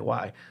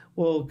 why?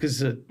 Well, because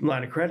the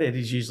line of credit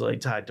is usually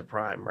tied to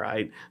prime,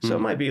 right? So mm-hmm. it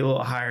might be a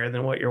little higher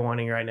than what you're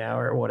wanting right now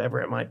or whatever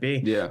it might be.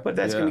 Yeah. But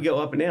that's going to go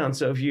up and down.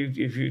 So if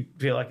you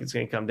feel like it's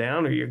going to come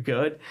down or you're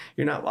good,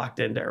 you're not locked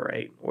into a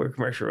rate. Where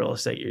commercial real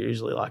estate, you're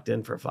usually locked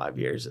in for 5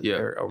 years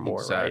or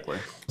more, exactly.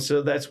 Right?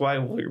 So that's why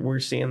we're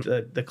seeing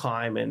the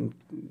climb in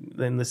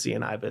the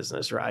C&I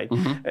business, right?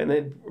 Mm-hmm. And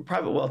then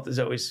private wealth is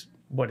always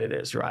what it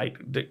is, right?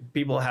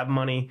 People have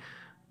money.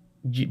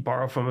 You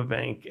borrow from a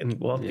bank and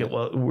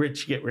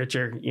rich get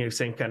richer,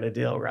 same kind of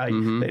deal, right?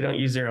 Mm-hmm. They don't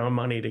use their own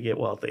money to get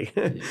wealthy.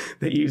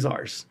 They use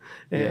ours.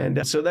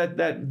 And so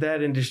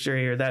that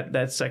industry or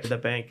that sector of the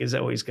bank is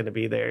always going to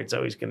be there. It's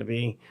always going to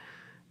be,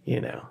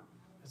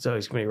 it's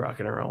always going to be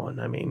rocking and rolling.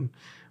 I mean,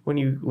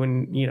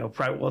 when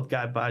private wealth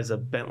guy buys a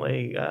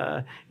Bentley,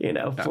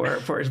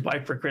 for his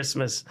wife for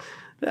Christmas,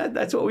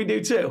 that's what we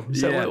do too.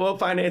 So we'll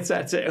finance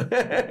that too.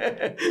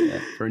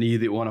 For any of you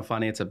that want to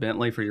finance a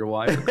Bentley for your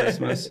wife for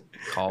Christmas,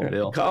 call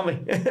Bill. Call me.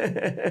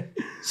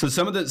 So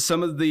some of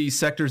the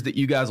sectors that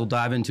you guys will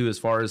dive into as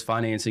far as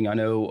financing, I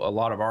know a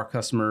lot of our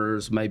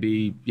customers may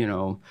be,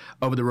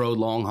 over the road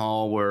long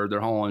haul where they're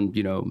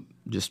hauling,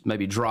 just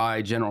maybe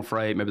dry general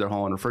freight, maybe they're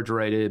hauling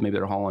refrigerated, maybe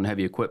they're hauling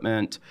heavy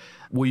equipment.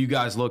 Will you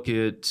guys look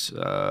at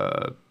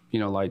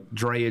like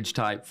drayage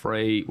type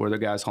freight where the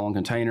guys hauling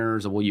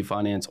containers, or will you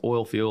finance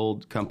oil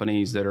field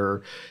companies that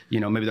are,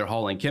 maybe they're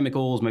hauling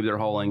chemicals, maybe they're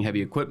hauling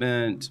heavy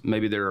equipment,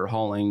 maybe they're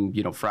hauling,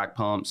 frac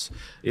pumps?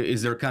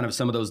 Is there kind of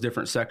some of those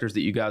different sectors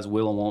that you guys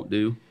will and won't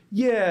do?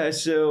 Yeah,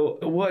 so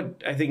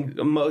what I think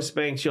most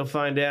banks you'll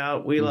find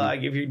out, we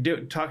like, if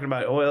you're talking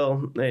about the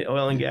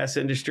oil and gas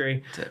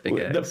industry,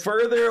 the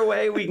further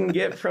away we can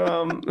get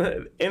from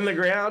in the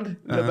ground,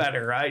 the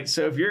better, right?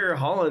 So if you're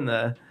hauling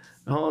the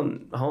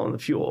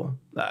fuel,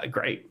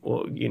 great.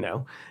 Well,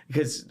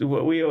 because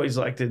what we always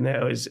like to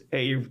know is,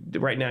 hey,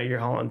 right now you're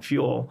hauling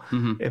fuel.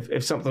 Mm-hmm.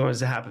 If something was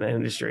to happen in the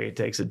industry, it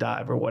takes a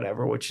dive or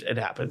whatever, which it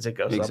happens, it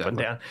goes up and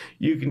down.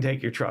 You can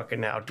take your truck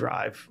and now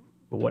drive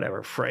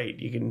whatever freight.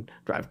 You can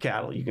drive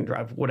cattle. You can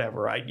drive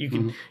whatever, right? You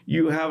can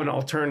you have an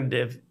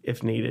alternative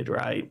if needed,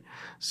 right?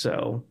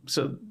 So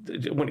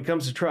when it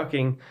comes to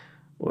trucking,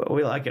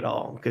 we like it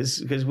all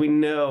because we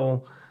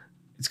know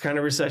it's kind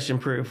of recession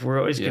proof. We're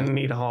always going to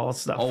need to haul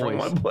stuff from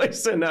one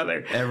place to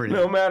another,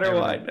 no matter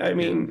what. I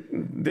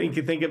mean,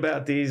 think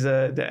about these.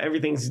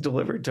 Everything's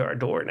delivered to our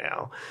door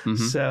now.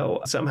 Mm-hmm. So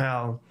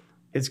somehow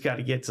it's got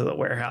to get to the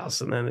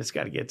warehouse, and then it's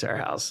got to get to our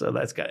house. So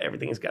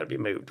everything's got to be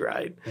moved,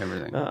 right?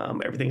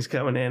 Everything's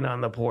coming in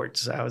on the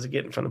ports. How is it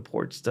getting from the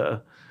ports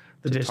to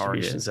the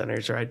distribution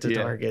centers, right? To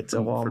Target, to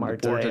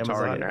Walmart, to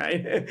Amazon,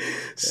 right?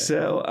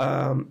 So,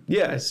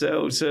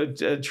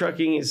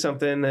 trucking is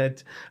something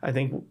that I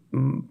think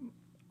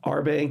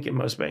our bank and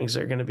most banks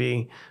are going to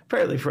be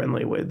fairly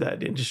friendly with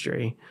that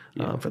industry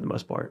for the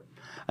most part.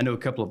 I know a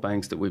couple of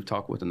banks that we've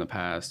talked with in the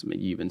past. I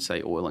mean, you even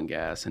say oil and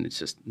gas, and it's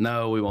just,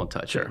 no, we won't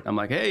touch it. I'm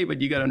like, hey, but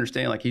you got to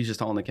understand, like, he's just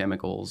hauling the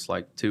chemicals,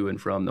 like, to and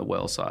from the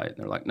well site. And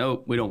they're like,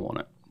 nope, we don't want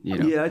it. You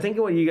know? Yeah, I think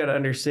what you got to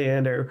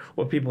understand, or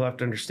what people have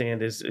to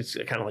understand, is it's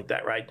kind of like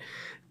that, right?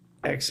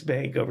 X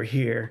bank over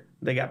here,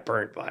 they got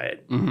burnt by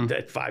it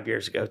that 5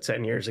 years ago,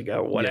 10 years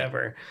ago,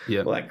 whatever.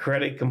 Yeah. Well, that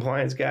credit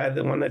compliance guy,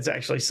 the one that's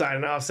actually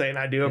signing off saying,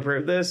 I do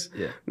approve this,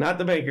 not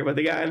the banker, but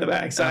the guy in the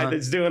backside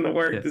that's doing the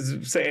work,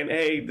 that's saying,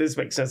 hey, this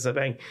makes sense to the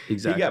bank.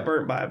 Exactly. He got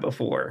burnt by it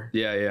before.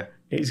 Yeah.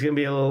 He's going to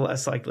be a little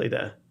less likely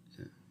to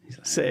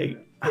say,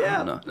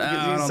 because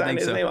he's signed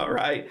his name out,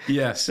 right?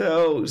 Yeah.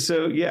 So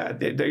yeah,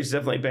 there's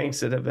definitely banks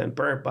that have been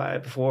burnt by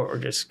it before, or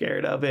just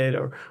scared of it,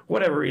 or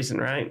whatever reason,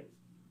 right?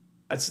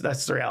 That's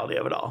the reality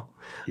of it all.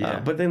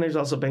 Yeah. But then there's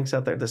also banks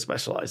out there that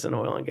specialize in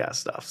oil and gas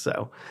stuff.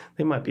 So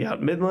they might be out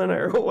in Midland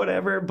or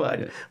whatever,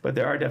 but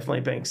there are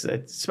definitely banks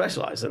that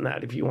specialize in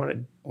that if you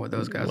wanted. Well,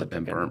 those guys have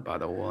been burnt by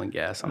the oil and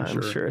gas, I'm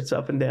sure. I'm sure it's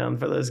up and down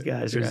for those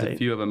guys. There's a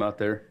few of them out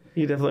there.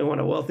 You definitely want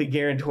a wealthy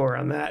guarantor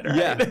on that, right?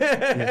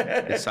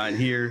 Yeah. Sign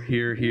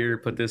here,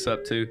 put this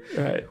up too.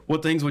 Right.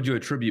 What things would you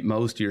attribute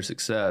most to your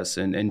success?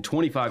 And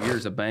 25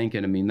 years of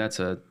banking, I mean, that's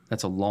a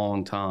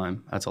long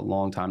time. That's a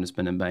long time to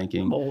spend in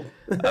banking. Well,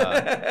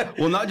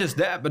 not just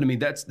that, but I mean,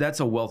 that's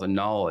a wealth of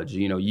knowledge.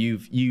 You know,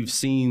 you've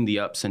seen the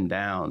ups and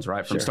downs,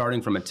 right? From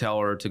starting from a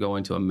teller to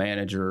going to a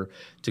manager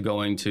to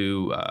going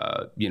to,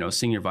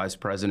 senior vice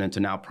president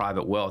to now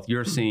private wealth.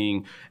 You're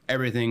seeing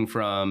everything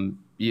from,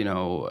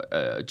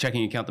 a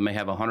checking account that may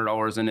have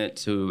 $100 in it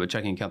to a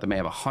checking account that may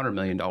have $100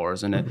 million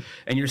in it.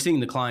 And you're seeing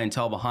the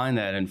clientele behind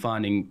that and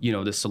finding,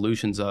 the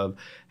solutions of,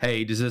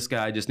 hey, does this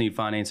guy just need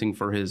financing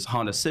for his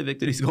Honda Civic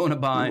that he's going to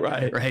buy?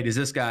 Right. Or, hey, does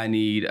this guy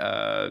need,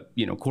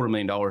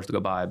 $250,000 to go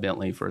buy a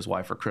Bentley for his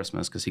wife for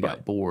Christmas because he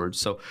got bored?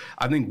 So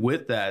I think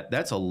with that,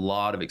 that's a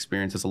lot of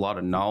experience. That's a lot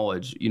of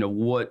knowledge.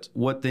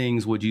 What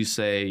things would you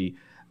say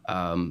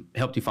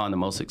helped you find the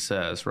most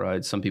success,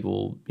 right? Some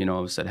people,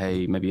 have said,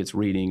 hey, maybe it's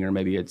reading, or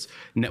maybe it's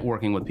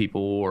networking with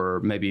people, or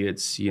maybe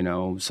it's,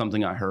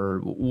 something I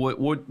heard.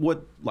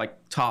 What like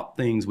top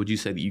things would you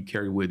say that you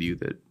carry with you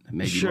that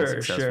made you most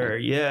successful? Sure.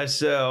 Yeah.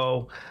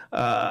 So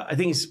I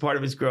think it's part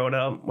of his growing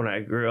up. When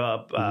I grew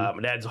up, my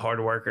dad's a hard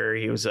worker.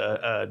 He was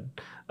a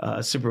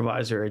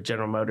supervisor at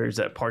General Motors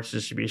at parts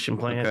distribution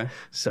plant. Okay.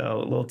 So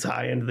a little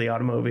tie into the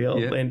automobile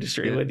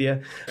industry with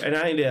you. And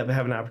I ended up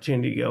having an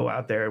opportunity to go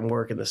out there and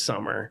work in the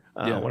summer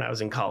when I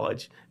was in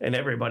college. And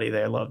everybody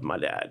there loved my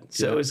dad.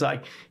 So it was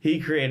like he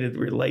created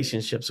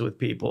relationships with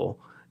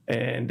people.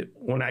 And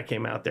when I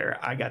came out there,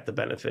 I got the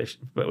benefit,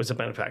 but was a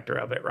benefactor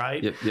of it,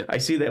 right? Yep. I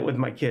see that with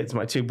my kids,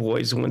 my two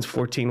boys, one's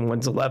 14,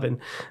 one's 11.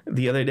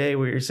 The other day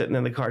we were sitting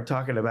in the car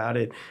talking about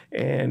it,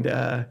 and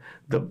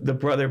the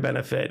brother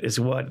benefit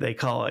is what they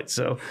call it.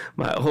 So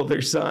my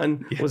older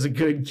son was a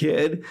good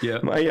kid.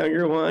 Yep. My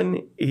younger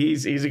one,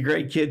 he's a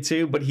great kid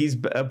too, but he's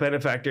a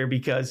benefactor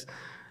because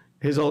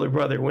his older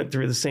brother went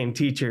through the same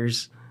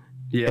teachers.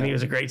 Yeah. And he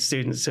was a great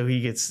student, so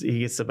he gets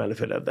the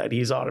benefit of that.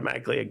 He's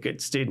automatically a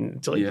good student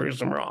until he proves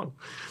them wrong.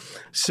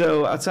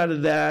 So outside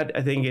of that,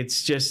 I think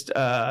it's just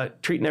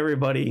treating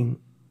everybody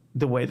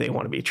the way they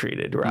want to be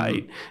treated,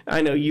 right? Mm-hmm.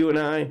 I know you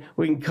and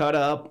we can cut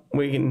up,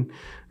 we can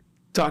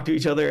talk to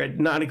each other at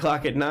 9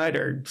 o'clock at night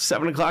or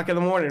 7 o'clock in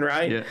the morning,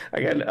 right? Yeah.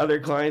 I got other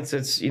clients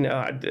that's,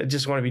 I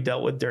just want to be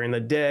dealt with during the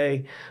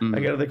day. Mm-hmm.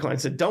 I got other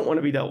clients that don't want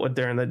to be dealt with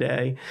during the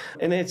day.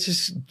 And it's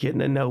just getting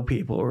to know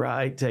people,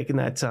 right? Taking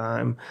that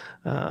time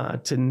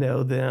to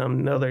know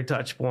them, know their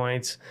touch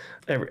points.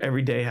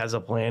 Every day has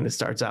a plan. It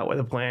starts out with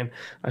a plan.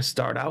 I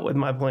start out with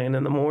my plan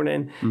in the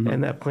morning,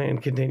 and that plan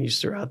continues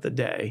throughout the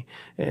day.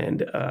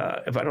 And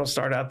if I don't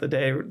start out the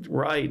day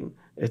right,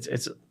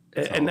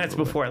 and that's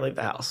before I leave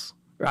the house.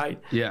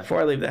 Right? Yeah.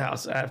 Before I leave the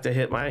house, I have to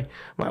hit my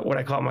what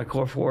I call my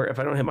core four. If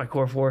I don't hit my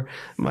core four,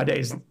 my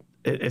day's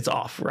it's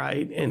off,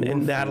 right?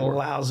 And that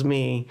allows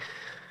me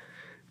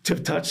to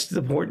touch the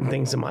important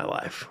things in my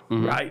life,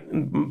 right?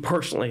 And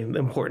personally, the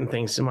important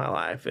things in my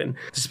life. And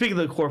to speak of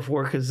the core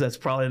four, because that's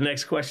probably the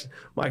next question,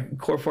 my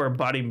core four,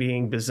 body,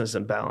 being, business,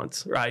 and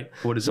balance, right?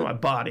 What is so my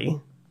body,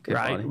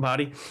 right?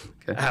 Body.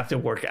 I have to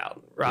work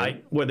out, right?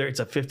 Yeah. Whether it's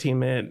a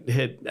 15-minute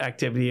HIIT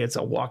activity, it's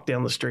a walk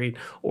down the street,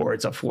 or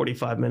it's a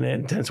 45-minute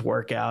intense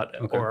workout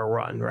or a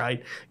run,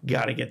 right?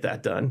 Got to get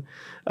that done.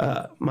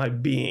 My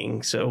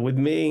being. So with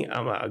me,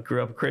 I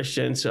grew up a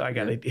Christian, so I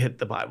got to hit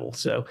the Bible.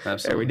 So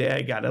every day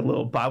I got a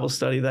little Bible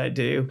study that I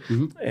do.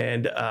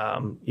 And,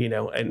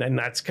 and then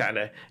that's kind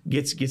of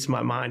gets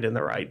my mind in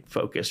the right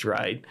focus,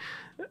 right?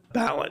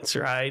 Balance,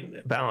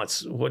 right?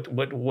 Balance.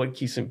 What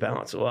keeps me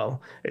balanced?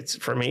 Well, it's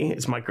for me,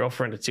 it's my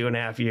girlfriend of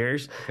 2.5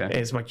 years, and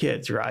it's my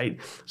kids, right?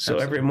 So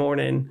every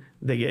morning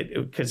they get,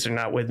 because they're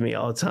not with me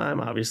all the time,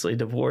 obviously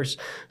divorced.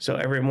 So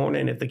every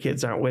morning, if the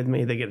kids aren't with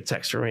me, they get a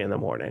text from me in the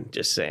morning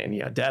just saying,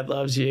 Dad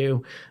loves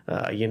you.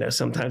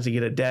 Sometimes they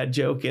get a dad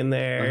joke in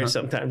there.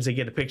 Sometimes they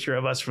get a picture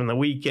of us from the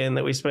weekend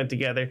that we spent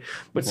together,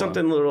 but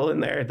something little in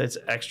there that's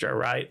extra,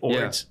 right?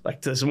 Or it's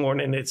like this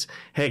morning, it's,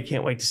 hey,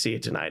 can't wait to see you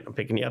tonight. I'm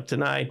picking you up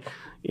tonight.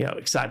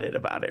 Excited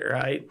about it,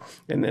 right?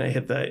 And then I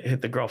hit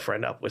the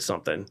girlfriend up with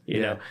something.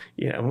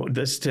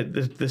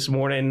 This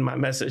morning, my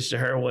message to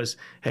her was,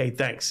 "Hey,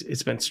 thanks.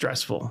 It's been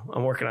stressful.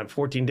 I'm working on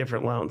 14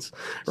 different loans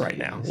right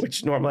now,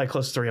 which normally I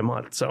close 3 a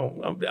month.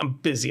 So I'm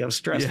busy. I'm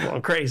stressful.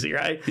 I'm crazy,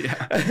 right?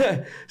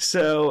 Yeah.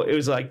 So it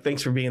was like,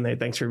 thanks for being there.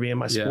 Thanks for being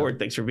my support.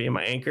 Thanks for being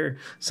my anchor.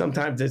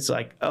 Sometimes it's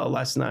like, oh,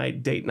 last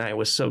night date night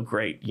was so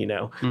great.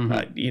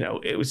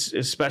 It was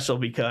special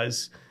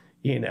because."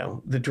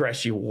 The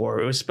dress you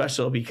wore. It was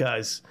special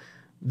because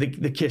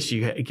the kiss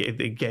you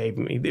gave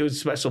me. It was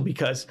special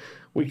because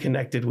we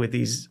connected with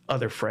these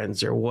other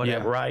friends or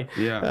whatever, right?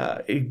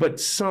 Yeah. But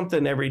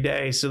something every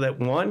day so that,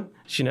 one,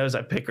 she knows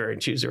I pick her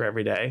and choose her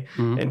every day.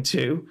 And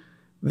two,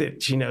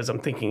 that she knows I'm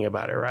thinking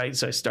about her, right?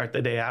 So I start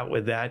the day out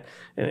with that,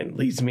 and it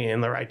leads me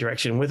in the right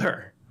direction with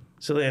her.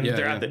 So then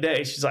throughout the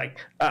day, she's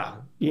like,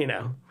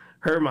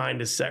 her mind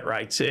is set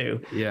right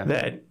too. Yeah.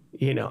 That,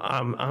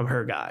 I'm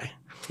her guy.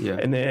 Yeah.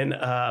 And then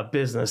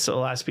business. So the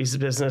last piece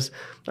of business,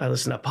 I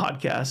listen to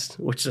podcasts,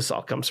 which this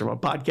all comes from a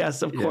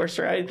podcast, of course,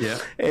 right? Yeah.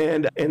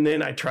 And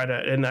then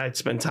I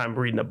spend time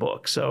reading a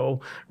book.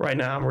 So right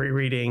now I'm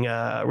rereading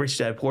Rich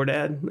Dad, Poor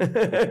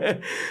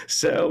Dad.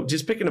 So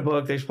just picking a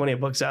book. There's plenty of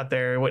books out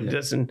there.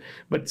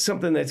 But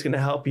something that's going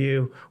to help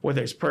you,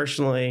 whether it's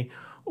personally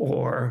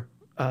or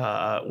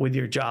with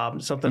your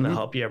job, something to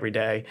help you every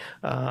day.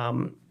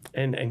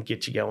 And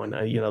get you going. The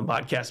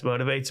podcast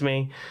motivates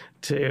me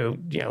to,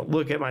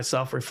 look at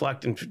myself,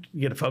 reflect, and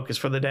get a focus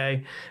for the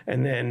day.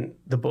 And then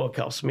the book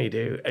helps me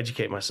to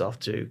educate myself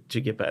to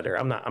get better.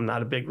 I'm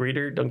not a big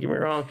reader. Don't get me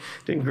wrong.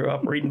 Didn't grow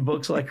up reading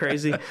books like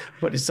crazy,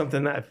 but it's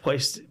something that I've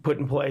put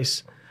in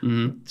place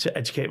to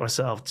educate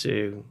myself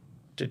to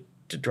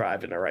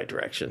drive in the right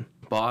direction.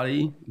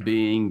 Body,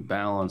 being,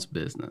 balance,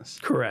 business.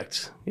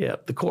 Correct. Yeah.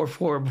 The core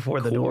four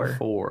before the door. Core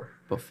four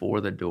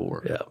before the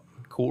door. Yeah.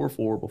 Core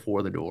four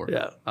before the door.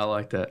 Yeah. I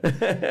like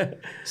that.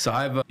 So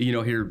I've,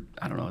 here,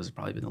 I don't know, it's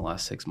probably been the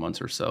last 6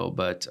 months or so,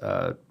 but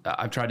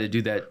I've tried to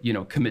do that,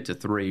 commit to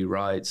 3,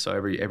 right? So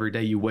every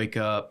day you wake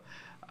up,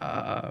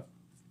 I'll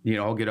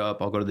get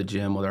up, I'll go to the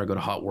gym, whether I go to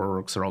Hot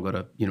Works or I'll go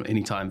to,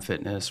 Anytime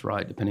Fitness,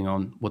 right? Depending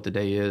on what the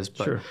day is.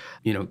 But,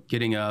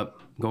 getting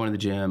up, going to the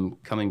gym,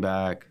 coming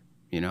back,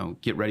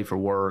 get ready for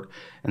work.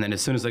 And then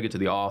as soon as I get to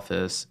the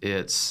office,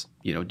 it's,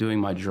 doing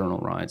my journal,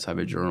 right? So I have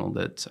a journal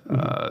that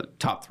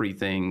top 3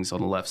 things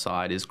on the left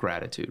side is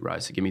gratitude,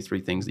 right? So give me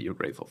 3 things that you're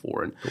grateful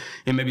for.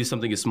 And maybe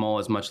something as small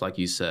as much like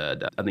you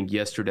said. I think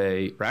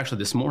yesterday, or actually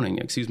this morning,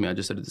 I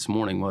just said it this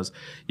morning, was,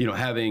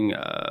 having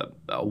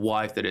a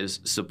wife that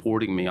is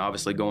supporting me,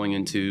 obviously going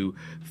into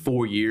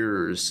 4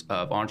 years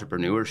of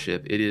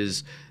entrepreneurship. It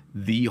is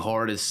the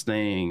hardest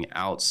thing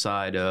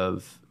outside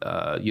of,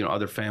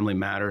 other family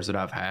matters that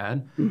I've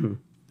had.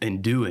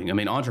 And doing. I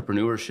mean,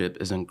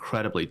 entrepreneurship is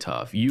incredibly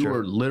tough. You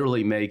are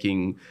literally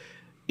making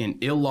an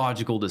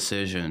illogical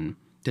decision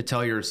to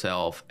tell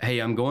yourself, hey,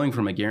 I'm going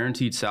from a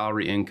guaranteed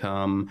salary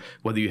income,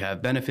 whether you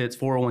have benefits,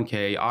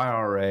 401k,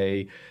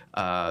 IRA,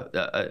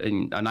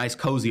 a nice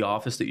cozy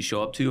office that you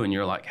show up to, and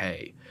you're like,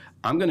 hey,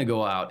 I'm going to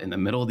go out in the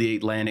middle of the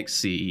Atlantic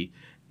Sea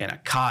in a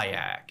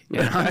kayak,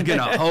 and I'm going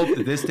to hope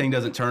that this thing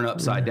doesn't turn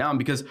upside down,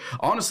 because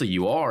honestly,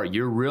 you're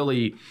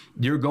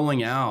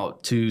going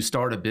out to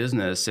start a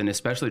business, and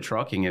especially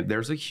trucking,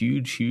 there's a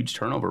huge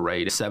turnover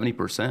rate.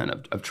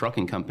 70% of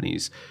trucking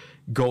companies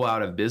go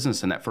out of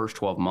business in that first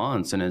 12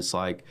 months. And it's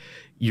like,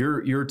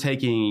 you're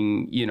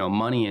taking,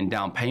 money and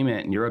down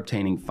payment, and you're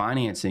obtaining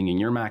financing, and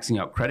you're maxing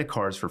out credit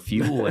cards for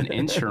fuel and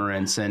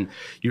insurance, and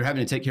you're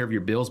having to take care of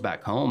your bills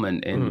back home.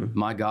 And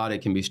my God,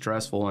 it can be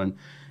stressful.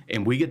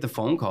 And we get the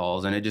phone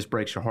calls, and it just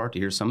breaks your heart to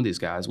hear some of these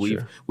guys.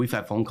 We've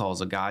had phone calls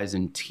of guys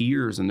in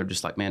tears, and they're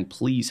just like, man,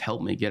 please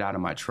help me get out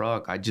of my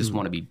truck. I just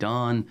want to be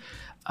done.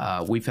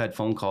 We've had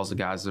phone calls of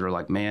guys that are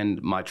like, man,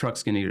 my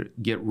truck's going to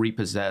get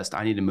repossessed.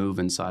 I need to move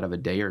inside of a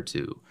day or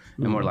two.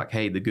 And we're like,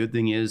 hey, the good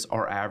thing is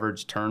our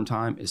average turn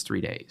time is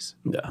 3 days.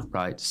 Yeah.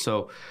 Right.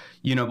 So,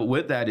 but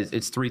with that,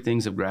 it's 3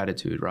 things of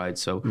gratitude, right?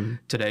 So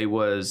today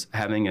was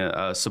having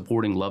a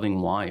supporting, loving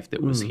wife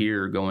that was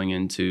here going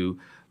into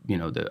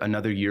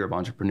another year of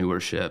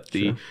entrepreneurship.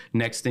 The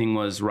next thing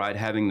was,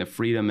 having the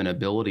freedom and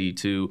ability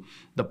to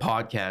the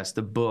podcast,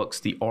 the books,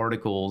 the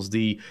articles,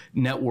 the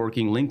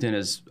networking. LinkedIn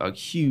is a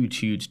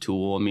huge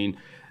tool. I mean,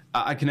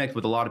 I connect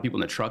with a lot of people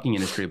in the trucking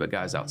industry, but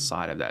guys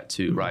outside of that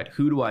too, right?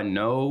 Who do I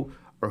know,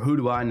 or who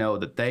do I know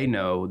that they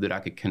know that I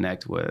could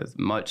connect with?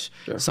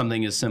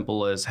 Something as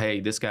simple as, hey,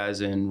 this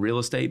guy's in real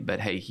estate, but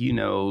hey, he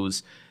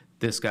knows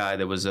this guy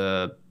that was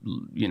a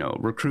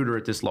recruiter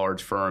at this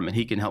large firm, and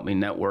he can help me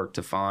network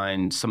to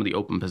find some of the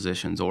open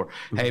positions. Or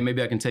hey,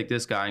 maybe I can take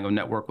this guy and go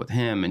network with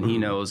him, and he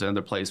knows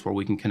another place where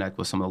we can connect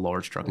with some of the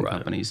large trucking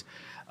companies.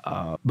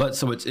 But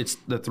so it's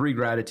the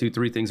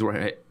three things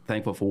we're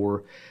thankful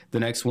for. The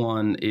next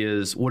one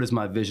is, what is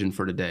my vision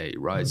for today,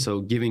 right?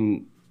 So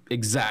giving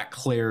exact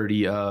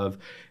clarity of,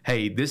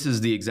 hey, this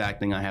is the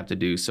exact thing I have to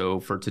do. So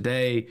for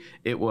today,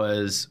 it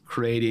was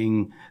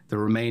creating the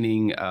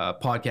remaining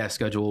podcast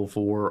schedule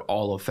for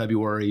all of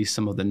February,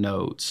 some of the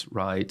notes,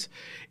 right?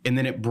 And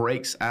then it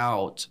breaks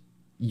out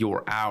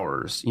your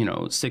hours,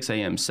 6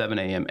 a.m., 7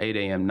 a.m., 8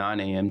 a.m., 9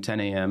 a.m., 10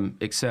 a.m.,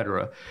 et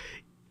cetera.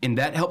 And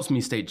that helps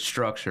me stay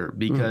structured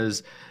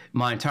because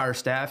my entire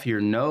staff here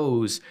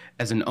knows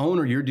as an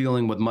owner, you're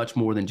dealing with much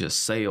more than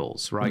just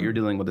sales, right? You're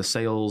dealing with the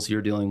sales,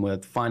 you're dealing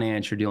with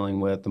finance, you're dealing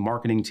with the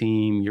marketing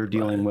team, you're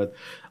dealing with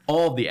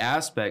all of the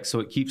aspects. So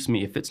it keeps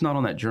me, if it's not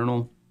on that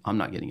journal, I'm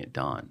not getting it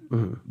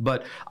done.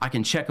 But I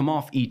can check them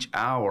off each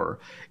hour.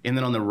 And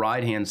then on the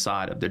right-hand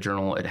side of the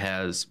journal, it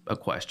has a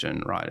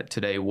question, right?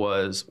 Today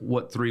was,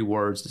 what 3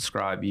 words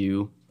describe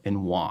you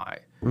and why,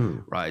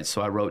 right?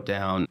 So I wrote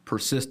down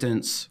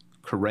persistence,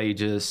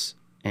 courageous,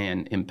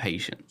 and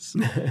impatience,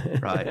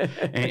 right?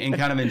 and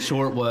kind of in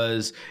short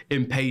was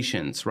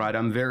impatience, right?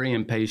 I'm very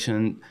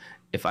impatient.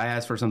 If I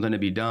ask for something to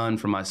be done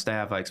from my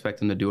staff, I expect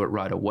them to do it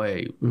right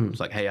away. It's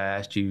like, hey, I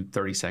asked you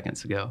 30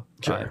 seconds ago.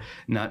 Sure.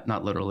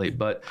 Not literally,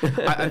 but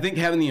I think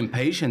having the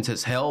impatience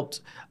has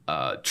helped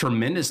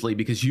tremendously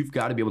because you've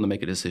got to be able to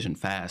make a decision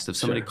fast. If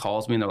somebody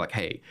calls me and they're like,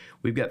 hey,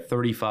 we've got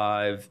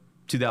 35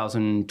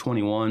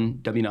 2021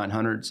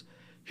 W900s,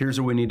 here's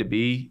where we need to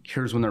be,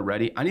 here's when they're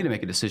ready, I need to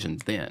make a decision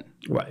then.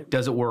 Right.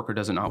 Does it work or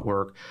does it not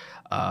work?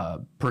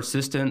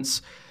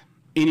 Persistence,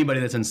 anybody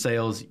that's in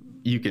sales,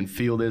 you can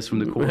feel this from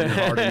the core of your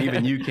heart, and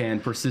even you can.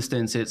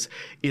 Persistence, it's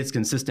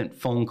consistent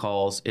phone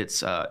calls,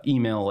 it's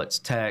email, it's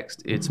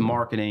text, it's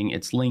marketing,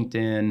 it's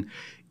LinkedIn.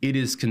 It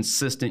is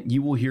consistent.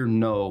 You will hear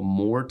no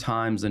more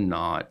times than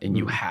not, and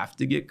you have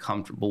to get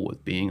comfortable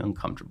with being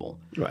uncomfortable.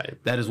 Right.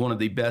 That is one of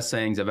the best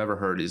sayings I've ever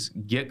heard is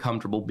get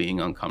comfortable being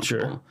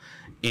uncomfortable. Sure.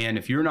 And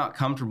if you're not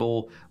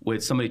comfortable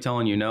with somebody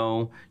telling you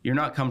no, you're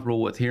not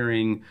comfortable with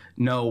hearing,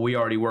 no, we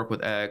already work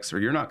with X, or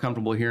you're not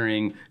comfortable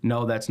hearing,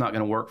 no, that's not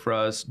going to work for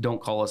us,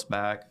 don't call us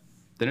back,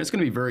 then it's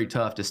going to be very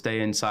tough to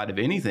stay inside of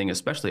anything,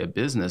 especially a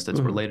business that's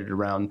related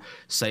around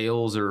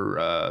sales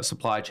or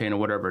supply chain or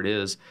whatever it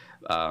is.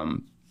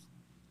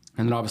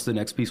 And then obviously the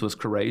next piece was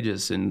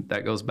courageous, and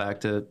that goes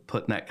back to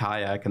putting that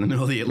kayak in the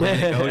middle of the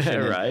Atlantic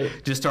Ocean right.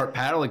 and just start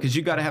paddling, because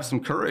you've got to have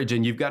some courage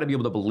and you've got to be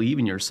able to believe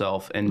in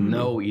yourself and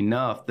know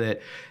enough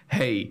that,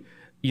 hey,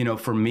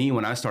 for me,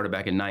 when I started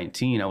back in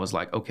 19, I was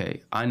like,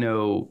 okay, I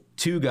know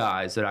 2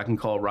 guys that I can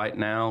call right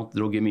now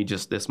that'll give me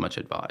just this much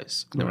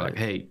advice. They were like,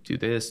 hey, do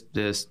this,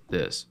 this,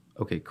 this.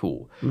 Okay,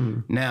 cool.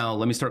 Now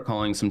let me start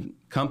calling some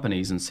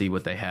companies and see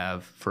what they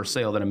have for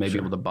sale that I may be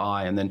able to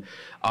buy. And then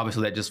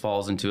obviously that just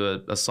falls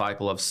into a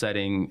cycle of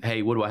setting,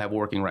 hey, what do I have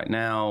working right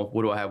now?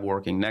 What do I have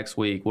working next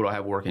week? What do I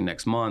have working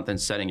next month? And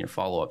setting your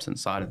follow-ups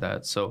inside of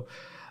that. So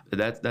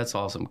that's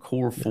awesome.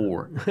 Core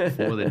 4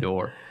 for the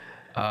door.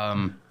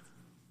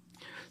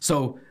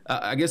 So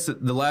I guess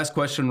the last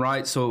question,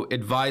 right? So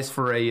advice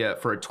for a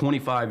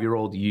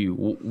 25-year-old you.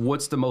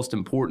 What's the most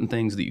important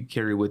things that you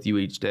carry with you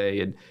each day?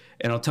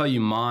 And I'll tell you,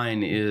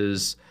 mine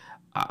is,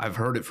 I've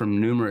heard it from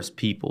numerous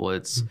people.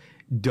 It's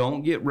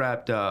don't get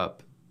wrapped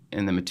up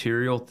in the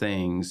material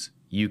things.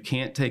 You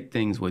can't take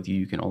things with you.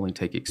 You can only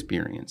take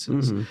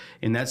experiences.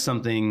 And that's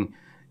something,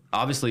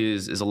 obviously,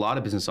 is a lot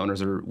of business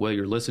owners, or whether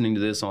you're listening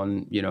to this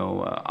on,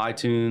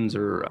 iTunes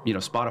or,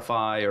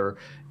 Spotify or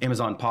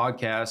Amazon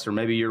podcasts, or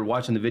maybe you're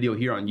watching the video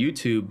here on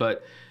YouTube.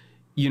 But,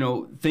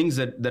 things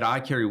that I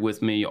carry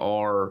with me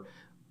are,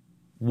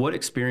 what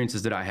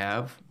experiences did I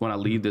have when I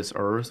leave this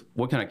earth?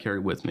 What can I carry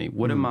with me?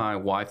 What did my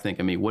wife think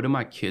of me? What did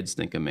my kids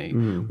think of me?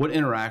 What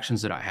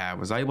interactions did I have?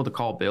 Was I able to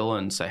call Bill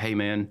and say, hey,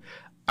 man,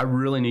 I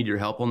really need your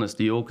help on this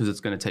deal because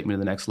it's going to take me to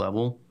the next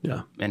level,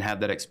 and have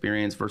that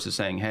experience, versus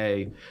saying,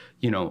 hey,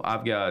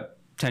 I've got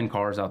 10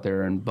 cars out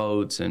there and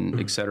boats and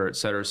et cetera, et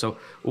cetera. So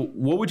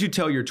what would you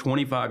tell your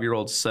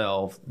 25-year-old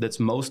self that's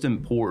most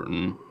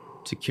important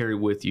to carry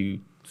with you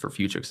for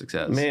future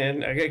success?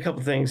 Man, I got a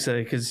couple things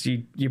because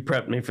you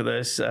prepped me for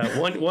this.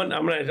 One,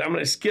 I'm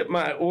gonna skip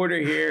my order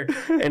here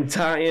and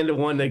tie into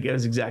one that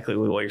goes exactly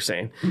with what you're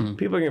saying.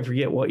 People are gonna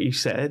forget what you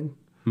said.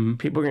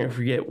 People are gonna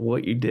forget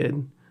what you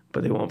did,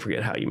 but they won't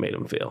forget how you made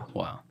them feel.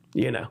 Wow.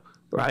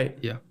 Right?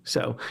 Yeah.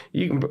 So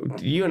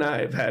you and I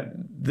have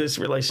had this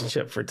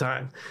relationship for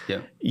time. Yeah.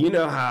 You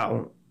know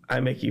how I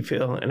make you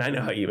feel, and I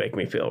know how you make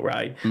me feel,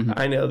 right?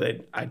 I know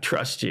that I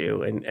trust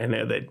you, and I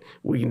know that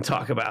we can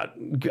talk about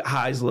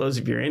highs, lows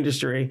of your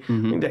industry.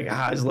 We can take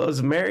highs, lows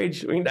of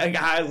marriage. We can take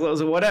highs, lows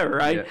of whatever,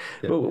 right?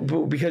 Yeah.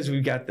 But because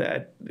we've got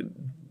that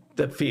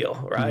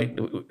feel, right?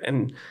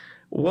 And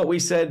what we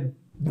said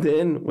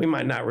then, we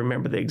might not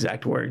remember the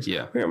exact words.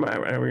 Yeah. We might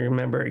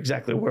remember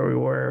exactly where we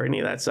were or any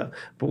of that stuff,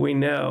 but we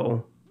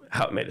know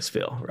how it made us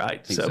feel,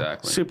 right?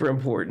 Exactly. So super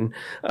important.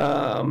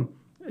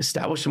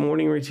 establish a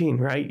morning routine,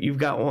 right? You've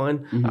got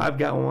one, I've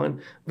got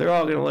one. They're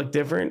all going to look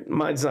different.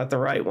 Mine's not the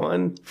right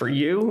one for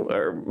you,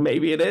 or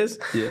maybe it is,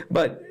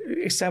 but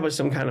establish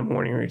some kind of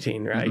morning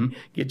routine, right?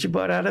 Get your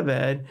butt out of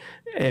bed.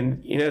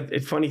 And, the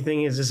funny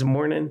thing is this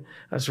morning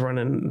I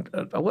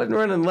wasn't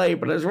running late,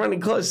 but I was running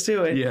close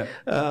to it. Yeah.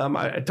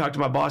 I talked to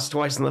my boss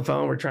twice on the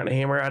phone. We're trying to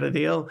hammer out a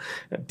deal.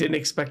 I didn't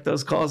expect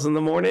those calls in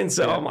the morning.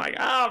 So I'm like,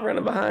 I'm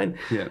running behind.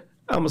 Yeah.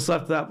 I almost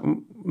left without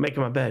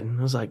making my bed.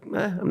 I was like,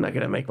 I'm not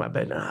going to make my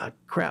bed.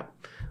 Crap.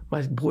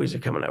 My boys are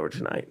coming over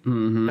tonight.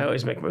 I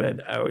always make my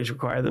bed. I always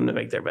require them to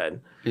make their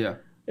bed. Yeah.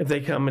 If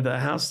they come into the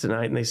house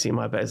tonight and they see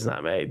my bed's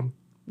not made,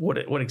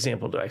 what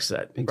example do I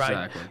set? Exactly.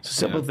 Right? So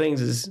simple things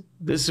is,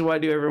 this is what I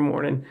do every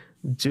morning.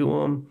 Do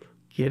them.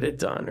 Get it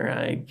done,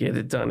 right? Get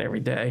it done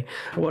every day.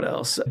 What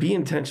else? Be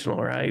intentional,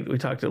 right? We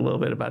talked a little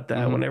bit about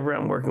that. Whenever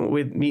I'm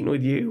meeting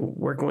with you,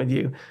 working with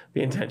you,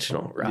 be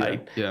intentional,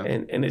 right? Yeah.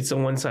 And it's a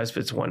one size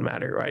fits one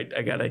matter, right?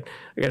 I gotta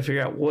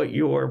figure out what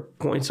your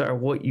points are,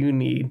 what you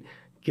need.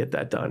 Get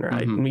that done,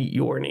 right? Meet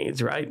your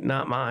needs, right?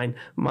 Not mine.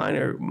 Mine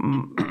are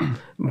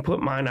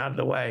put mine out of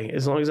the way.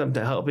 As long as I'm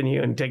helping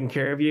you and taking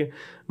care of you,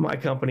 my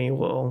company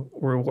will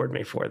reward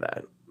me for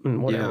that in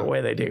whatever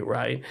way they do,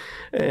 right?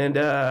 And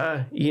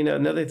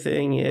another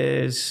thing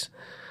is,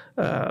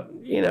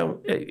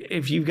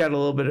 if you've got a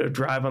little bit of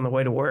drive on the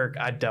way to work,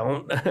 I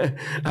don't.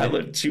 I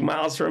live 2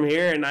 miles from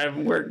here and I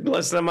work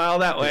less than a mile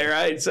that way,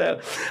 right? So,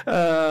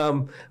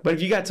 but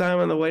if you got time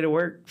on the way to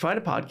work, find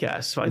a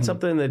podcast, find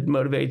something that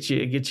motivates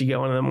you, gets you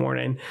going in the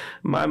morning.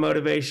 My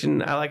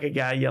motivation, I like a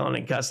guy yelling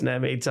and cussing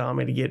at me, telling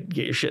me to get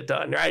your shit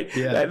done, right?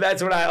 Yeah.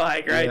 That's what I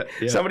like, right?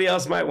 Yeah. Somebody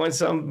else might want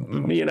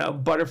some,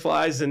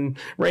 butterflies and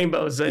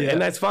rainbows,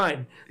 and that's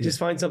fine. Just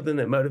find something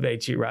that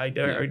motivates you, right?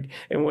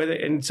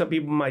 And some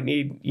people might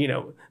need,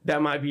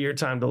 that might be your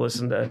time to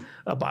listen to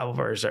a Bible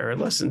verse, or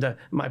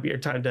might be your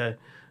time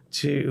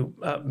to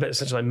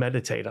essentially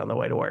meditate on the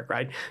way to work,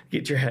 right?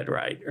 Get your head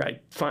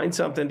right? Find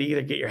something to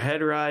either get your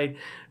head right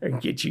or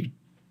get you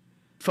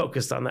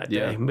focused on that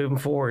day, moving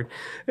forward.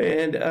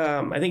 And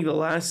I think the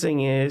last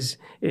thing is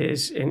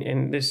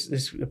and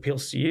this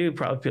appeals to you,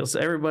 probably appeals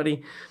to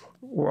everybody.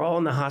 We're all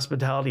in the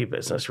hospitality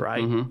business,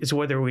 right? It's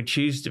whether we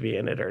choose to be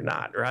in it or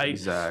not, right?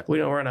 Exactly. We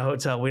don't run a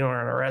hotel. We don't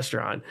run a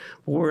restaurant.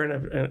 We're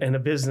in a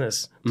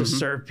business to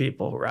serve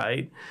people,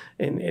 right?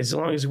 And as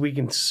long as we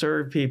can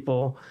serve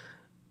people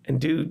and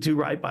do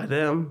right by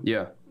them,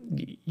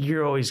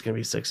 you're always going to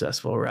be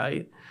successful,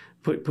 right?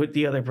 Put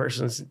the other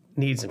person's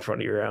needs in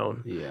front of your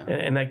own,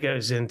 and that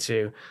goes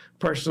into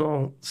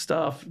personal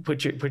stuff.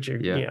 Put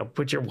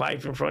your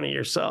wife in front of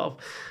yourself,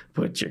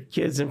 put your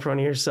kids in front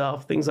of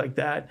yourself, things like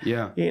that.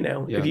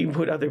 If you can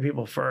put other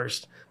people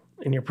first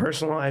in your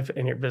personal life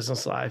and your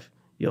business life,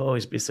 you'll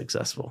always be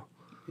successful.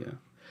 Yeah,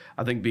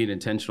 I think being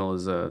intentional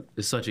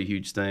is such a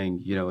huge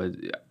thing.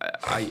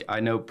 I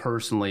know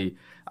personally,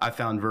 I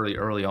found very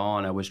early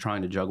on I was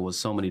trying to juggle with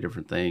so many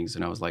different things,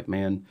 and I was like,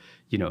 man,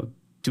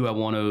 do I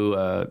want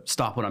to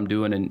stop what I'm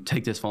doing and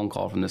take this phone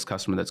call from this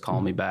customer that's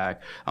calling me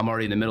back? I'm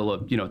already in the middle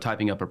of,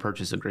 typing up a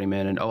purchase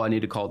agreement, and, I need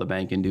to call the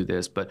bank and do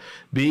this. But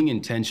being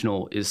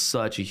intentional is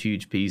such a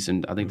huge piece,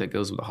 and I think that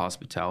goes with the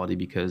hospitality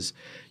because,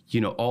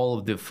 all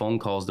of the phone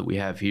calls that we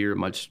have here,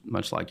 much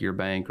like your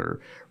bank, are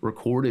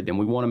recorded, and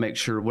we want to make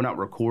sure we're not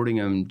recording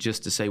them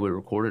just to say we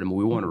recorded them.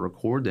 We want to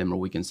record them where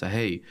we can say,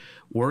 hey,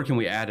 where can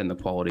we add in the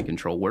quality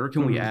control? Where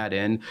can we add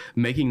in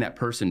making that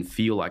person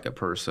feel like a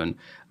person?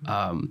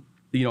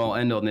 I'll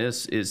end on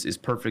this is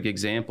perfect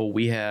example.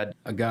 We had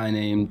a guy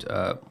named,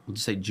 we'll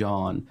just say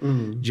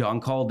John.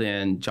 John called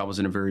in. John was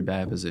in a very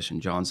bad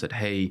position. John said,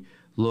 hey,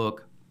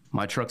 look,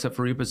 my truck's up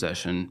for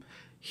repossession.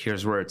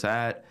 Here's where it's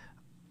at.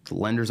 The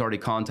lender's already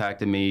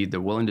contacted me. They're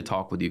willing to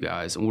talk with you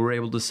guys. And we were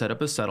able to set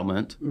up a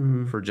settlement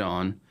for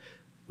John.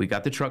 We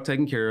got the truck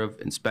taken care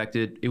of,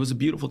 inspected. It was a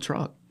beautiful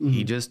truck.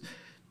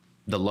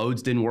 The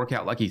loads didn't work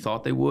out like he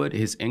thought they would.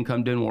 His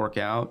income didn't work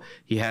out.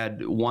 He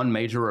had one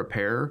major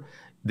repair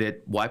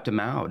that wiped him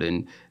out.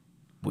 And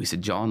we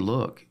said, John,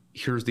 look,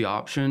 here's the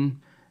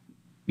option.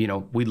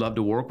 We'd love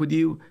to work with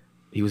you.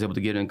 He was able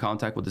to get in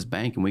contact with his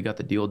bank, and we got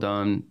the deal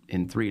done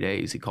in 3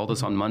 days. He called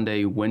us on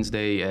Monday.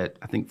 Wednesday at,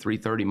 I think,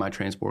 3:30, my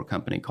transport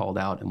company called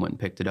out and went and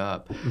picked it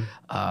up.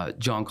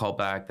 John called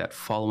back that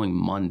following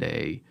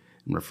Monday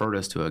and referred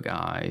us to a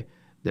guy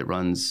that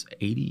runs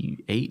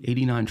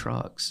 89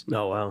 trucks.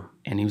 Oh, wow.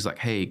 And he was like,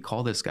 hey,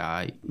 call this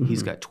guy.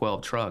 He's got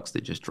 12 trucks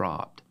that just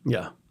dropped.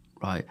 Yeah.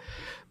 Right.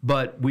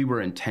 But we were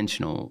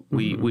intentional.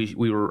 We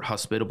were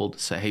hospitable to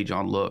say, hey,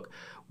 John, look,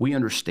 we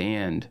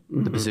understand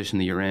the position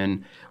that you're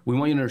in. We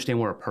want you to understand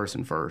we're a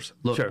person first.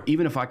 Look,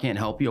 even if I can't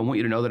help you, I want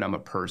you to know that I'm a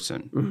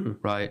person,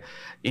 right?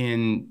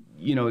 And,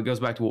 it goes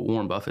back to what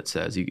Warren Buffett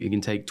says. It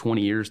can take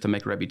 20 years to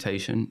make a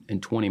reputation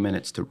and 20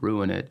 minutes to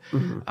ruin it.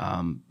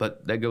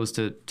 But that goes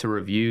to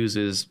reviews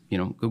is,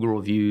 Google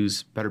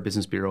reviews, Better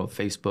Business Bureau,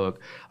 Facebook.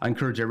 I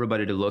encourage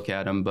everybody to look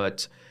at them.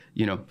 But,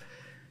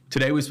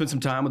 today we spent some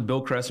time with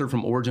Bill Kresser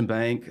from Origin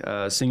Bank,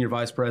 Senior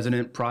Vice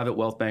President, Private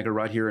Wealth Banker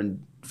right here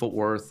in Fort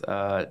Worth,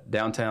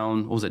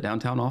 downtown. What was it,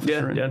 downtown office?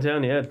 Yeah,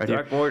 downtown, right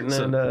Throckmorton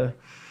and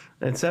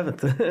and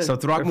 7th. So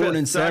Throckmorton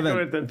and 7th.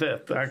 Throckmorton and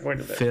 5th.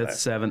 Throckmorton and 5th,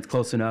 7th,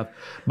 close enough.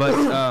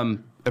 But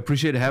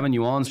appreciate having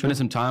you on, spending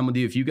some time with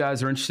you. If you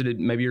guys are interested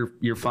in, maybe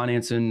you're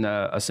financing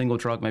a single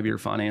truck, maybe you're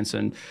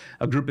financing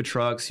a group of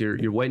trucks,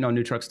 you're waiting on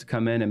new trucks to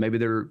come in, and maybe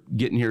they're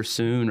getting here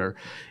soon, or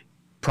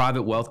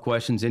private wealth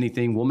questions,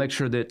 anything, we'll make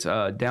sure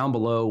that down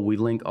below we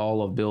link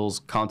all of Bill's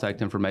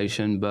contact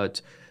information.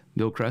 But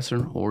Bill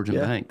Kresser, Origin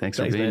Bank, thanks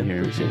for being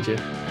here. Appreciate you.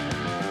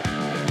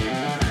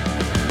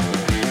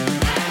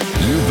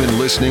 You've been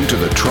listening to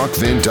the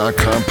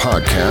TruckVin.com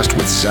podcast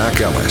with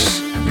Zach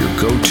Ellis, your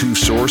go-to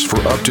source for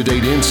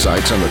up-to-date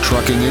insights on the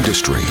trucking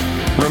industry.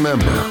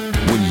 Remember,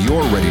 when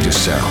you're ready to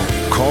sell,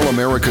 call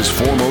America's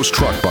foremost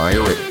truck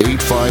buyer at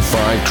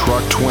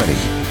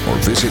 855-TRUCK-20 or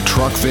visit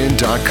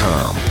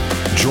TruckVin.com.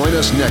 Join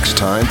us next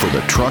time for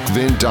the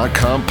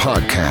TruckVin.com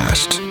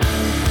podcast.